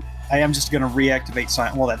I am just going to reactivate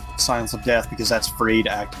that Silence of Death because that's free to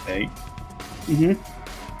activate. Mm-hmm.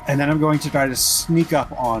 And then I'm going to try to sneak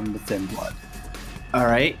up on the Thin Blood. All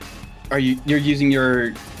right. You're using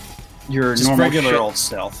your Just normal regular shit? old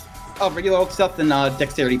stealth. Oh, regular old stealth and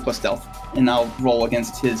dexterity plus stealth, and I'll roll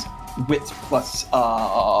against his wits plus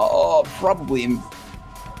probably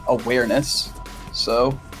awareness.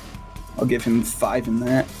 So I'll give him 5 in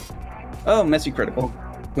that. Oh, messy critical.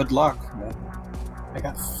 Good luck. I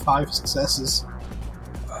got 5 successes.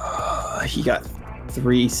 He got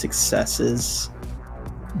 3 successes.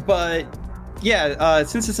 But yeah,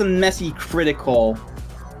 since it's a messy critical,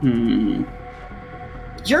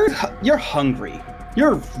 you're hungry.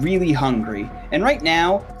 You're really hungry, and right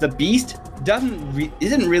now the beast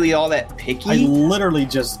isn't really all that picky. I literally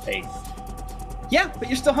just ate. Yeah, but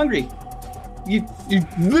you're still hungry. You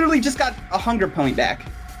literally just got a hunger point back,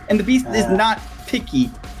 and the beast is not picky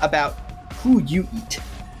about who you eat.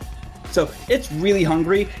 So it's really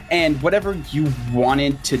hungry, and whatever you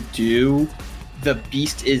wanted to do, the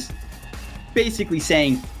beast is basically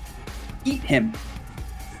saying, "Eat him,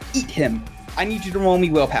 eat him." I need you to roll me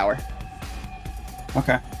willpower.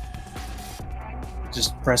 Okay.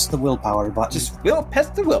 Just press the willpower button. Just press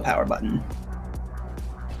the willpower button.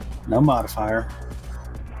 No modifier.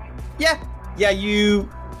 Yeah,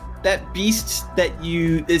 that beast that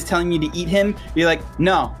is telling you to eat him, you're like,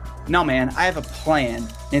 no, man, I have a plan.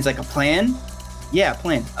 And it's like, a plan? Yeah, a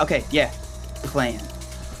plan. Okay, yeah, plan.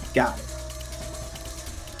 Got it.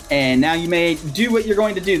 And now you may do what you're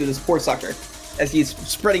going to do to this poor sucker as he's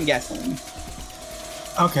spreading gasoline.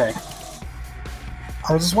 Okay.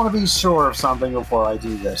 I just want to be sure of something before I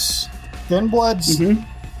do this. Thin Bloods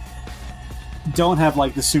don't have,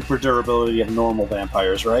 like, the super durability of normal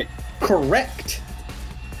vampires, right? Correct.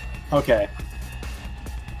 Okay.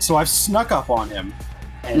 So I've snuck up on him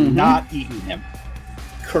and not eaten him.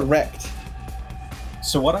 Correct.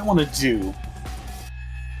 So what I want to do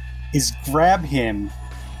is grab him,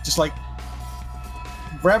 just like,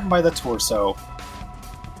 grab him by the torso,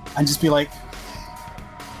 and just be like,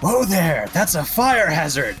 "Whoa there, that's a fire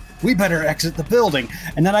hazard! We better exit the building!"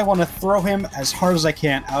 And then I want to throw him as hard as I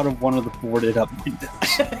can out of one of the boarded up windows.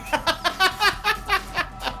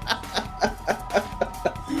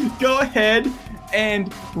 Go ahead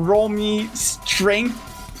and roll me strength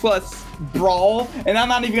plus brawl, and I'm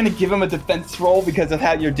not even going to give him a defense roll because of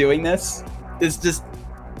how you're doing this. It's just,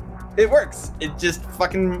 it works. It just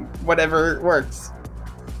fucking whatever works.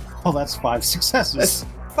 Oh, that's 5 successes.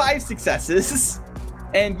 That's 5 successes.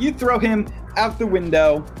 And you throw him out the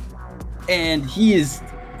window, and he is,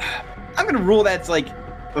 I'm going to rule that's like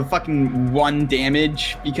a fucking 1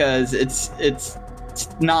 damage because it's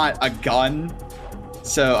not a gun.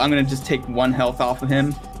 So I'm gonna just take 1 health off of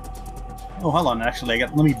him. Oh, hold on. Actually,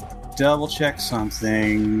 let me double check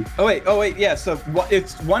something. Oh wait, yeah. So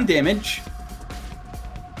it's 1 damage.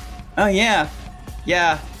 Oh yeah.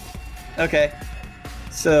 Okay.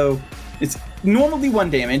 So it's normally 1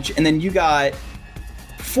 damage, and then you got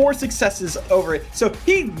 4 successes over it. So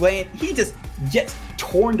he just gets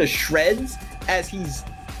torn to shreds as he's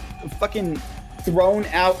fucking thrown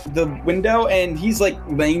out the window, and he's like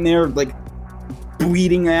laying there like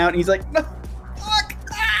bleeding out, and he's like, no, fuck,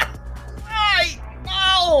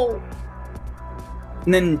 no.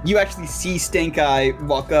 And then you actually see Stank Eye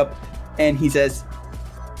walk up, and he says,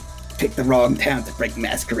 picked the wrong town to break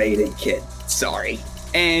masquerading, kid. Sorry.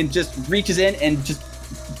 And just reaches in and just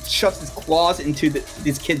shoves his claws into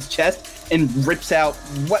this kid's chest and rips out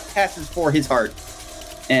what passes for his heart.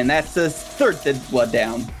 And that's the 3rd thin blood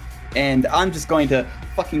down. And I'm just going to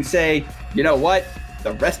fucking say, you know what?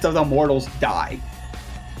 The rest of the mortals die.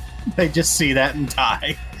 They just see that and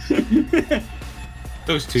die.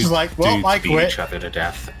 Those two She's like, well, dudes I beat quit. each other to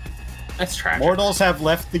death. That's tragic. Mortals have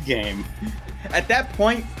left the game. At that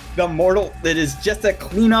point, the mortal, it is just a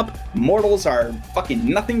cleanup. Mortals are fucking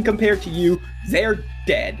nothing compared to you. They're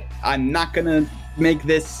dead. I'm not gonna make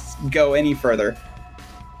this go any further.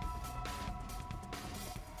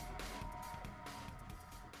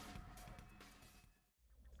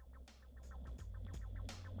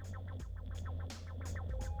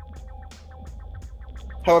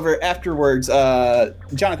 However, afterwards,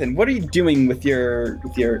 Jonathan, what are you doing with your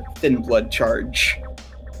thin blood charge?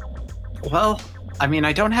 Well, I mean,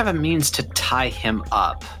 I don't have a means to tie him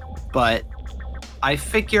up, but I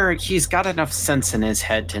figure he's got enough sense in his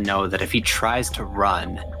head to know that if he tries to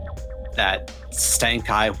run, that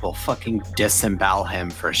Stank Eye will fucking disembowel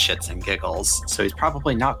him for shits and giggles. So he's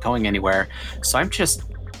probably not going anywhere. So I'm just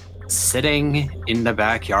sitting in the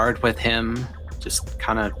backyard with him, just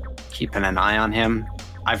kind of keeping an eye on him.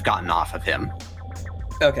 I've gotten off of him.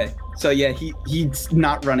 Okay, so yeah, he's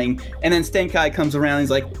not running, and then Stank Eye comes around.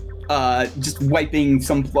 He's like, just wiping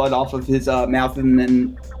some blood off of his mouth, and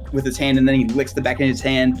then with his hand, and then he licks the back of his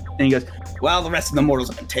hand, and he goes, "Well, the rest of the mortals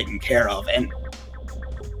have been taken care of, and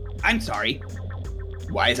I'm sorry.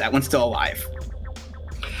 Why is that one still alive?"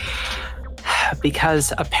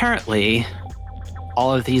 Because apparently,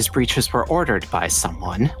 all of these breaches were ordered by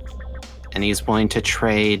someone. And he's willing to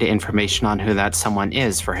trade information on who that someone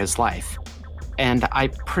is for his life. And I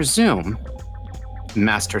presume,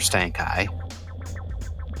 Master Stank Eye,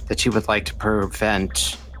 that you would like to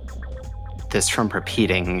prevent this from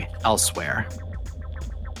repeating elsewhere.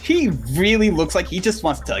 He really looks like he just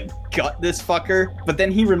wants to gut this fucker, but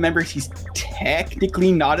then he remembers he's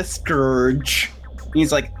technically not a scourge. And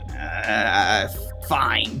he's like,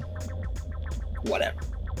 fine. Whatever.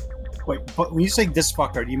 Wait, but when you say this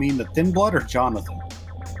fucker, do you mean the thin blood or Jonathan?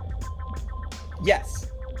 Yes.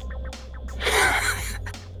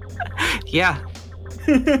 Yeah.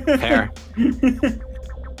 Fair.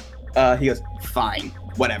 He goes, fine,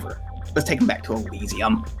 whatever. Let's take him back to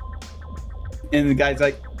Elysium. And the guy's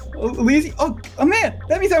like, Elysium? Oh man,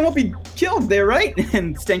 that means I won't be killed there, right?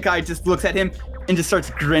 And Stank Eye just looks at him and just starts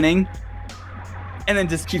grinning. And then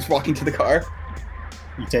just keeps walking to the car.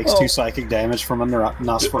 He takes 2 psychic damage from a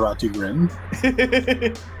Nosferatu grin.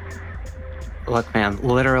 Look, man,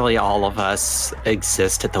 literally all of us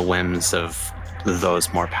exist at the whims of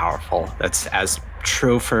those more powerful. That's as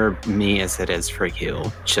true for me as it is for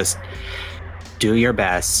you. Just do your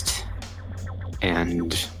best,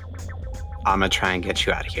 and I'm gonna try and get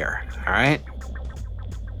you out of here, all right?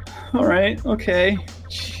 All right, okay.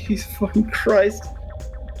 Jesus fucking Christ.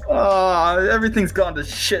 Everything's gone to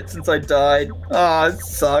shit since I died. It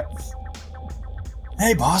sucks.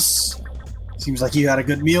 Hey, boss. Seems like you had a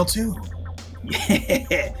good meal, too.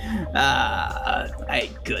 I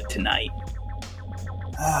ate good tonight.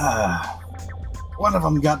 One of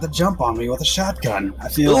them got the jump on me with a shotgun. I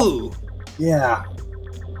feel... Ooh, Yeah.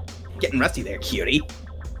 getting rusty there, cutie.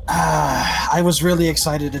 I was really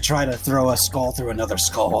excited to try to throw a skull through another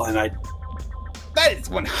skull, and That is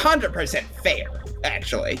 100% fair,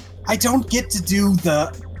 actually. I don't get to do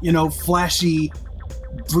the, flashy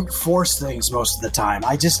brute force things most of the time.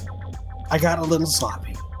 I got a little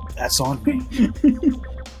sloppy. That's on me.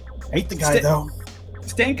 Hate the guy, though.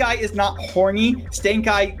 Stank Eye is not horny. Stank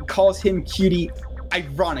Eye calls him cutie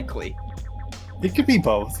ironically. It could be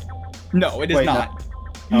both. No, it is Wait, not.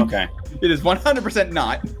 Okay. It is 100%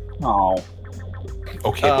 not. Oh.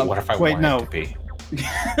 Okay, but what if I wait, want no. it to be?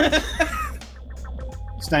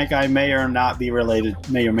 Snake Eye may or may not be related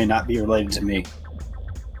to me.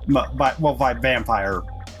 By vampire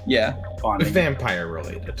Yeah. bonding. Vampire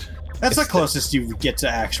related. That's the closest you get to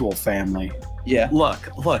actual family. Yeah. Look,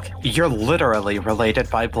 you're literally related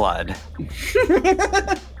by blood.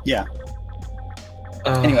 Yeah.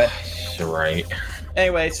 Anyway. You're right.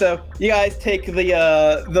 Anyway, so you guys take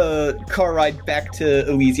the car ride back to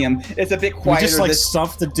Elysium. It's a bit You quieter. just like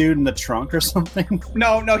stuff the dude in the trunk or something.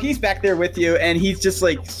 No, he's back there with you, and he's just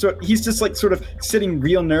like sort of sitting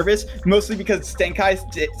real nervous, mostly because Stenkai's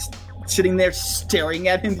sitting there staring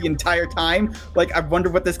at him the entire time. Like, I wonder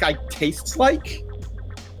what this guy tastes like.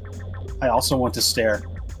 I also want to stare.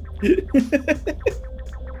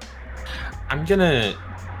 I'm gonna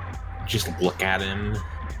just look at him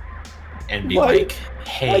and be Why? like,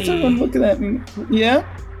 Why is everyone hey, looking at me? Yeah?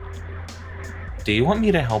 do you want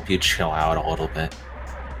me to help you chill out a little bit?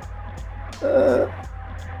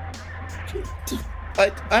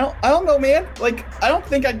 I don't know, man. Like, I don't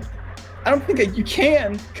think you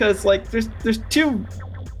can, because like there's two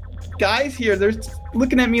guys here. They're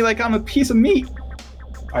looking at me like I'm a piece of meat.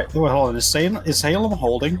 All right, wait, hold on. Is Salem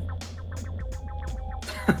holding?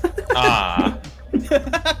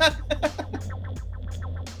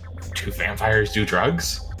 Do vampires do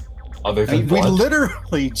drugs? Other I than mean, we blood?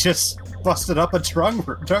 literally just busted up a drug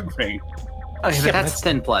ring. Okay, Yeah, but that's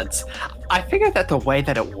thin bloods. I figured that the way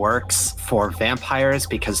that it works for vampires,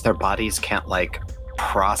 because their bodies can't like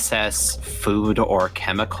process food or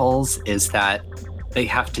chemicals, is that they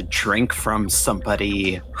have to drink from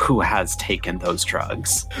somebody who has taken those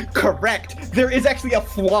drugs. Correct. There is actually a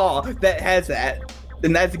flaw that has that.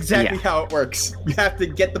 And that's exactly how it works. You have to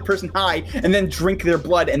get the person high and then drink their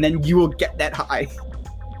blood, and then you will get that high.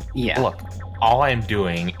 Yeah. Look, all I'm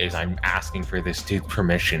doing is I'm asking for this dude's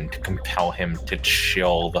permission to compel him to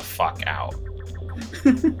chill the fuck out.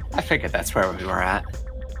 I figured that's where we were at.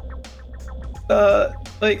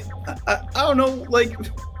 Like, I don't know, like,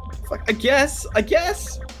 fuck, I guess.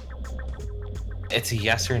 It's a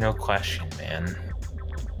yes or no question, man.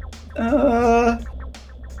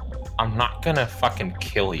 I'm not gonna fucking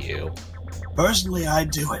kill you. Personally, I'd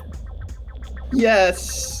do it.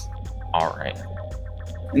 Yes. Alright.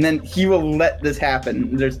 And then he will let this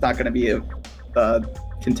happen. There's not going to be a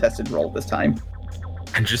contested roll this time.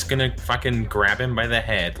 I'm just gonna fucking grab him by the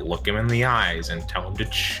head, look him in the eyes, and tell him to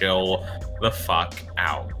chill the fuck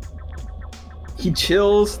out. He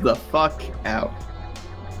chills the fuck out.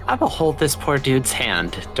 I will hold this poor dude's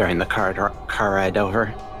hand during the car ride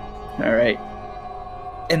over. All right.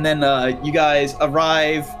 And then you guys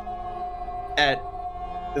arrive at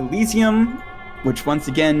Elysium, which once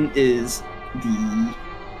again is the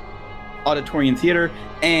Auditorium Theater.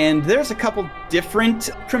 And there's a couple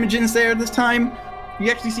different Primogens there this time. You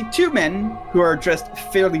actually see two men who are dressed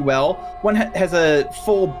fairly well. One has a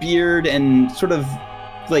full beard and sort of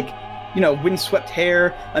like, windswept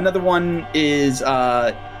hair. Another one is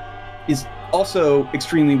also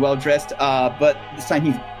extremely well dressed, but this time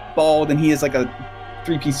he's bald and he has like a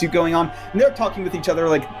three-piece suit going on. And they're talking with each other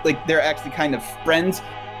like they're actually kind of friends.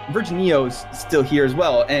 Virgin Neo's still here as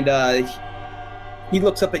well, and he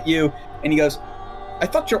looks up at you and he goes, "I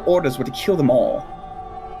thought your orders were to kill them all."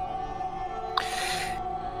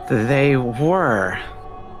 They were.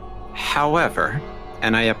 However,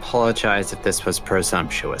 and I apologize if this was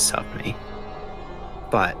presumptuous of me,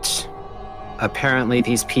 but apparently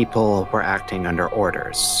these people were acting under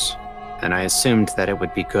orders, and I assumed that it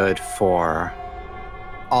would be good for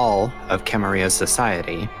all of Camaria's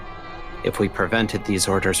society if we prevented these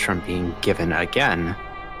orders from being given again.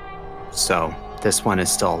 So this one is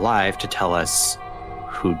still alive to tell us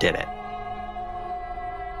who did it.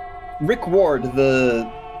 Rick Ward, the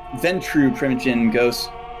Ventru Primogen, goes,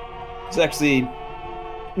 "This actually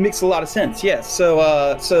makes a lot of sense, yes.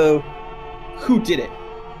 So who did it?"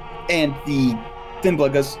 And the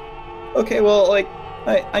Thinblood goes, "Okay, well, like,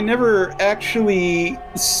 I never actually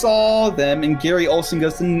saw them." And Gary Olsen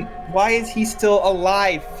goes, "Then why is he still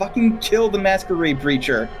alive? Fucking kill the Masquerade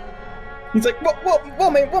Breacher." He's like, whoa,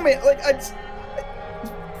 man, like,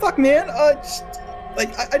 fuck, man,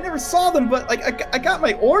 I never saw them, but, like, I got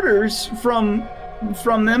my orders from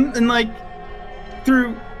them, and, like,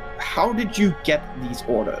 how did you get these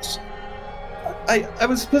orders? I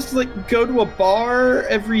was supposed to, like, go to a bar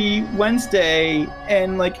every Wednesday,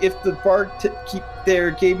 and, like, if the bar keep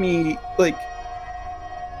there gave me, like,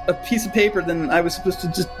 a piece of paper, then I was supposed to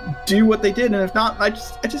just do what they did, and if not, I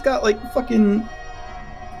just got, like, fucking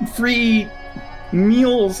free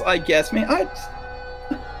meals, I guess, man.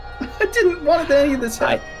 I didn't want any of this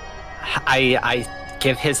help. I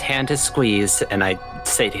give his hand a squeeze, and I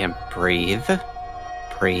say to him, breathe.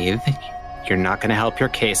 You're not going to help your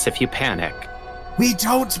case if you panic. We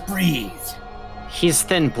don't breathe. He's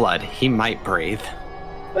thin blood. He might breathe.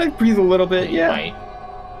 I breathe a little bit, You yeah. might.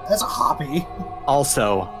 That's a hobby.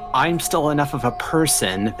 Also, I'm still enough of a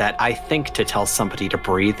person that I think to tell somebody to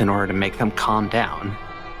breathe in order to make them calm down.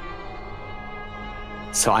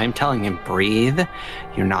 So I'm telling him, breathe.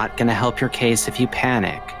 You're not going to help your case if you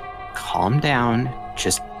panic. Calm down.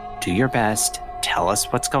 Just do your best. Tell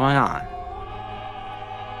us what's going on.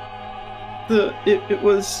 It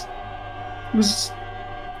was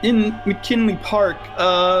in McKinley Park.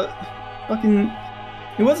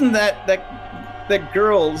 It wasn't that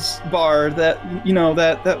girls' bar that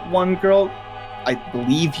one girl. I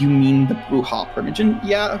believe you mean the Bruja Primogen.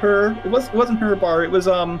 Yeah, her. It wasn't her bar. It was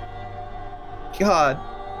God.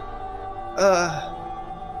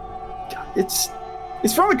 It's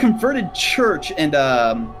from a converted church, and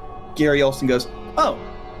Gary Olson goes, "Oh,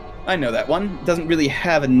 I know that one. It doesn't really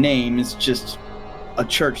have a name. It's just a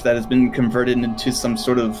church that has been converted into some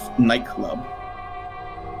sort of nightclub."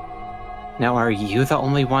 Now, are you the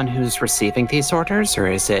only one who's receiving these orders, or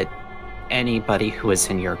is it anybody who is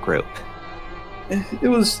in your group? It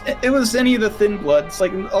was any of the Thin Bloods.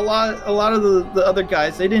 Like a lot of the other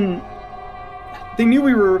guys, they knew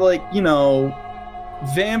we were like,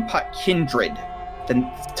 vampire kindred. The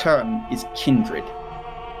term is kindred.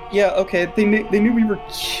 Yeah, okay. They knew we were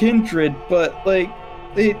kindred, but like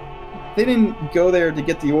they didn't go there to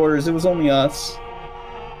get the orders. It was only us.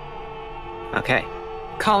 Okay.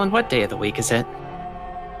 Colin, what day of the week is it?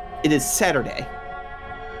 It is Saturday.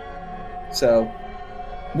 So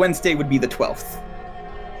Wednesday would be the 12th.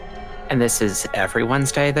 And this is every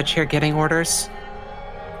Wednesday that you're getting orders?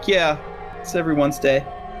 Yeah, it's every Wednesday.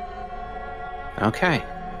 Okay,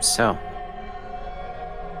 so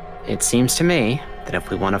it seems to me that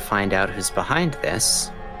if we want to find out who's behind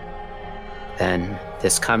this, then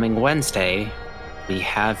this coming Wednesday, we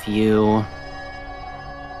have you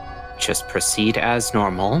just proceed as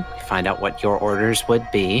normal, find out what your orders would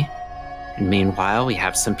be, and meanwhile, we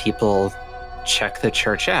have some people check the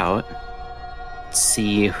church out,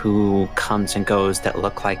 see who comes and goes that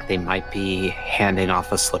look like they might be handing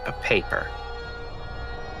off a slip of paper.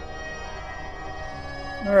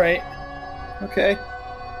 All right. Okay.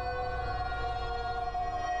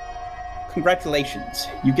 Congratulations.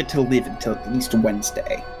 You get to live until at least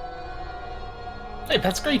Wednesday. Hey,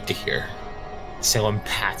 that's great to hear. Salem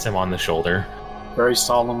pats him on the shoulder. Very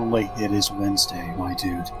solemnly, it is Wednesday, my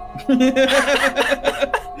dude.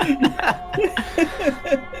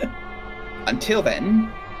 Until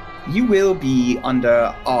then, you will be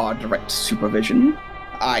under our direct supervision.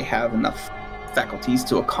 I have enough faculties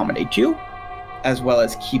to accommodate you, as well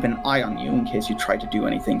as keep an eye on you in case you try to do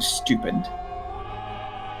anything stupid.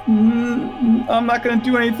 I'm not going to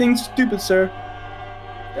do anything stupid, sir.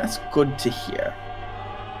 That's good to hear.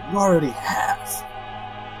 You already have.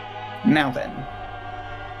 Now then,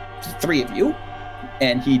 the three of you,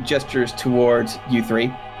 and he gestures towards you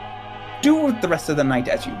three, do the rest of the night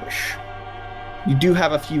as you wish. You do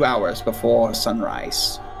have a few hours before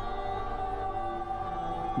sunrise.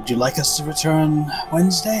 Would you like us to return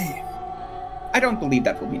Wednesday? I don't believe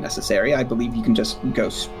that will be necessary. I believe you can just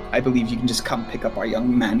come pick up our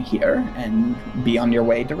young man here and be on your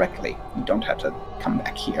way directly. You don't have to come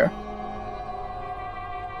back here.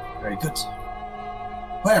 Very good.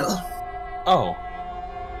 Well, Oh.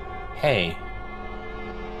 Hey.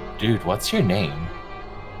 Dude, what's your name?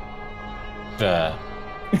 The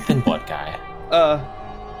Thin Blood guy.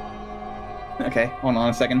 Okay, hold on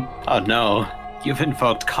a second. Oh no, you've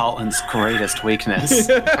invoked Colin's greatest weakness.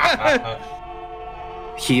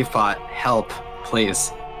 He fought, help,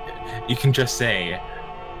 please. You can just say,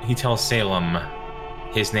 he tells Salem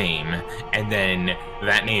his name, and then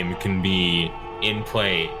that name can be in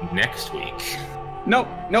play next week. Nope.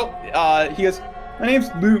 He goes, my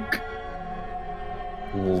name's Luke.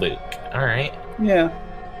 Luke. Alright. Yeah.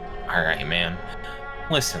 Alright, man.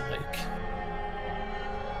 Listen, Luke.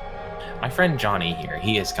 My friend Johnny here,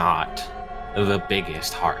 he has got the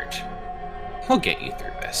biggest heart. He'll get you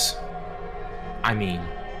through this. I mean,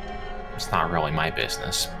 it's not really my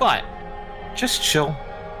business, but just chill.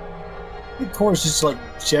 of course, it's like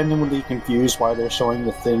genuinely confused why they're showing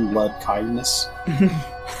the Thin Blood kindness.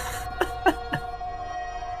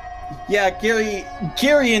 Yeah,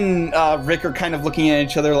 Gary and Rick are kind of looking at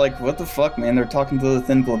each other like, what the fuck, man? They're talking to the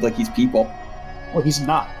Thin Blood like he's people. Well, he's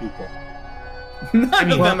not people.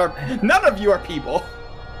 None of you are people.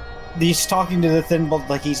 He's talking to the Thin Blood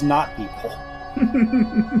like he's not people.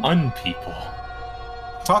 Unpeople.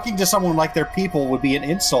 Talking to someone like they're people would be an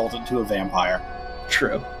insult to a vampire.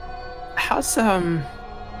 True. How's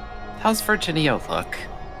Virginia look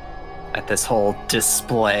at this whole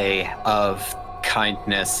display of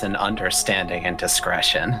kindness and understanding and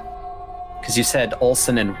discretion? Because you said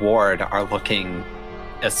Olsen and Ward are looking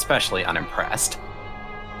especially unimpressed.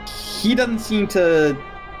 He doesn't seem to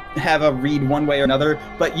have a read one way or another,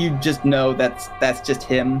 but you just know that's just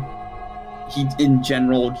him. He, in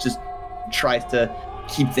general, just tries to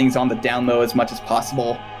keep things on the down low as much as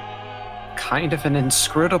possible. Kind of an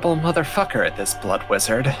inscrutable motherfucker at this blood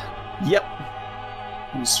wizard. Yep.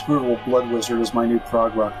 Inscrutable Blood Wizard is my new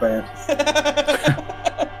prog rock band.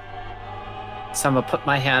 So I'm gonna put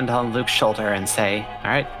my hand on Luke's shoulder and say, all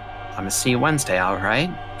right, I'm gonna see you Wednesday, all right?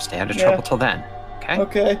 Stay out of trouble till then, okay?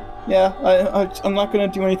 Okay. Yeah, I'm not gonna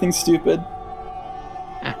do anything stupid.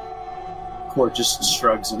 Cord just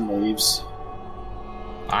shrugs and leaves.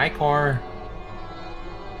 Bye, Core.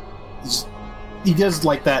 He does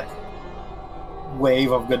like that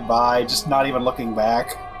wave of goodbye, just not even looking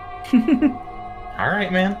back. All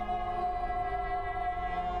right, man.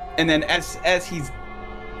 And then as he's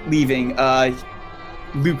leaving,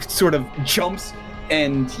 Luke sort of jumps,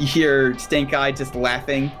 and you hear Stank Eye just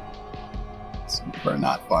laughing. Super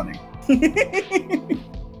not funny.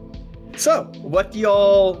 So, what do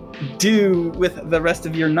y'all do with the rest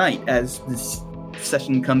of your night as this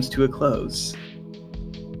session comes to a close?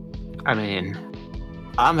 I mean,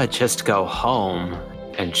 I'ma just go home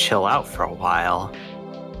and chill out for a while.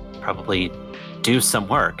 Probably do some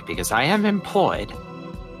work, because I am employed.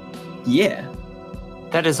 Yeah.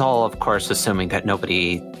 That is all, of course, assuming that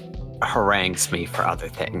nobody harangues me for other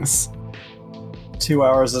things. 2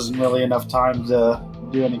 hours isn't really enough time to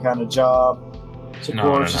do any kind of job. So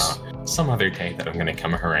No. Some other day that I'm gonna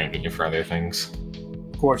come haranguing you for other things.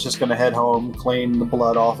 Court's just gonna head home, clean the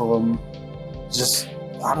blood off of him. Just,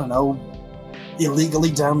 I don't know, illegally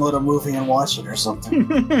download a movie and watch it or something.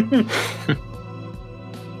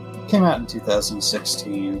 Came out in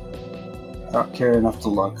 2016. I don't care enough to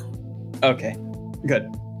look. Okay, good.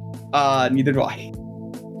 Neither do I.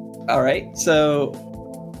 Alright, so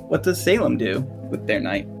what does Salem do with their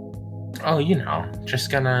night? Oh,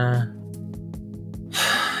 just gonna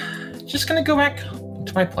go back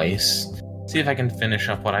to my place, see if I can finish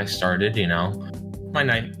up what I started. My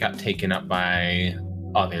night got taken up by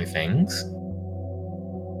other things,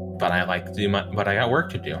 but I like to do but I got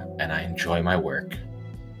work to do, and I enjoy my work.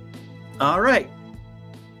 Alright.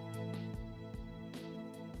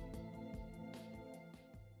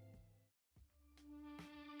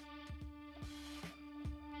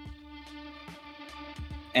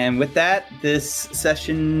 And with that, this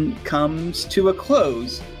session comes to a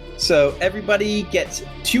close. So everybody gets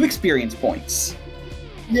 2 experience points.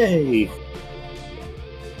 Yay!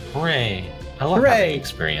 Hooray! I love Hooray! having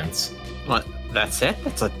experience. What? That's it?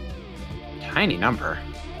 That's a tiny number.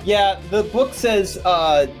 Yeah, the book says,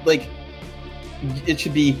 it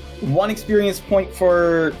should be 1 experience point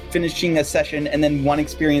for finishing a session, and then 1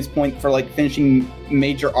 experience point for, finishing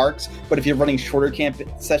major arcs. But if you're running shorter camp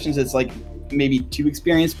sessions, it's, maybe 2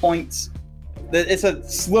 experience points. It's a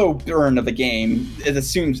slow burn of a game. It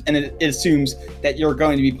assumes that you're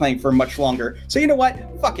going to be playing for much longer. So you know what?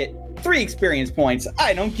 Fuck it. 3 experience points.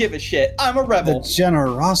 I don't give a shit. I'm a The rebel.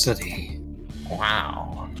 generosity.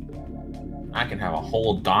 Wow. I can have a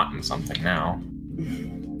whole dot in something now.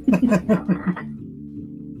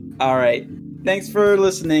 All right. Thanks for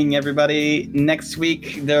listening, everybody. Next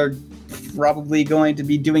week, they're probably going to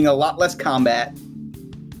be doing a lot less combat.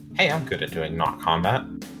 Hey, I'm good at doing not combat.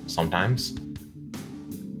 Sometimes.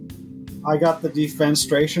 I got the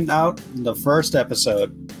defenstration out in the first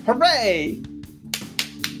episode. Hooray!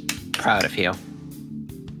 Proud of you.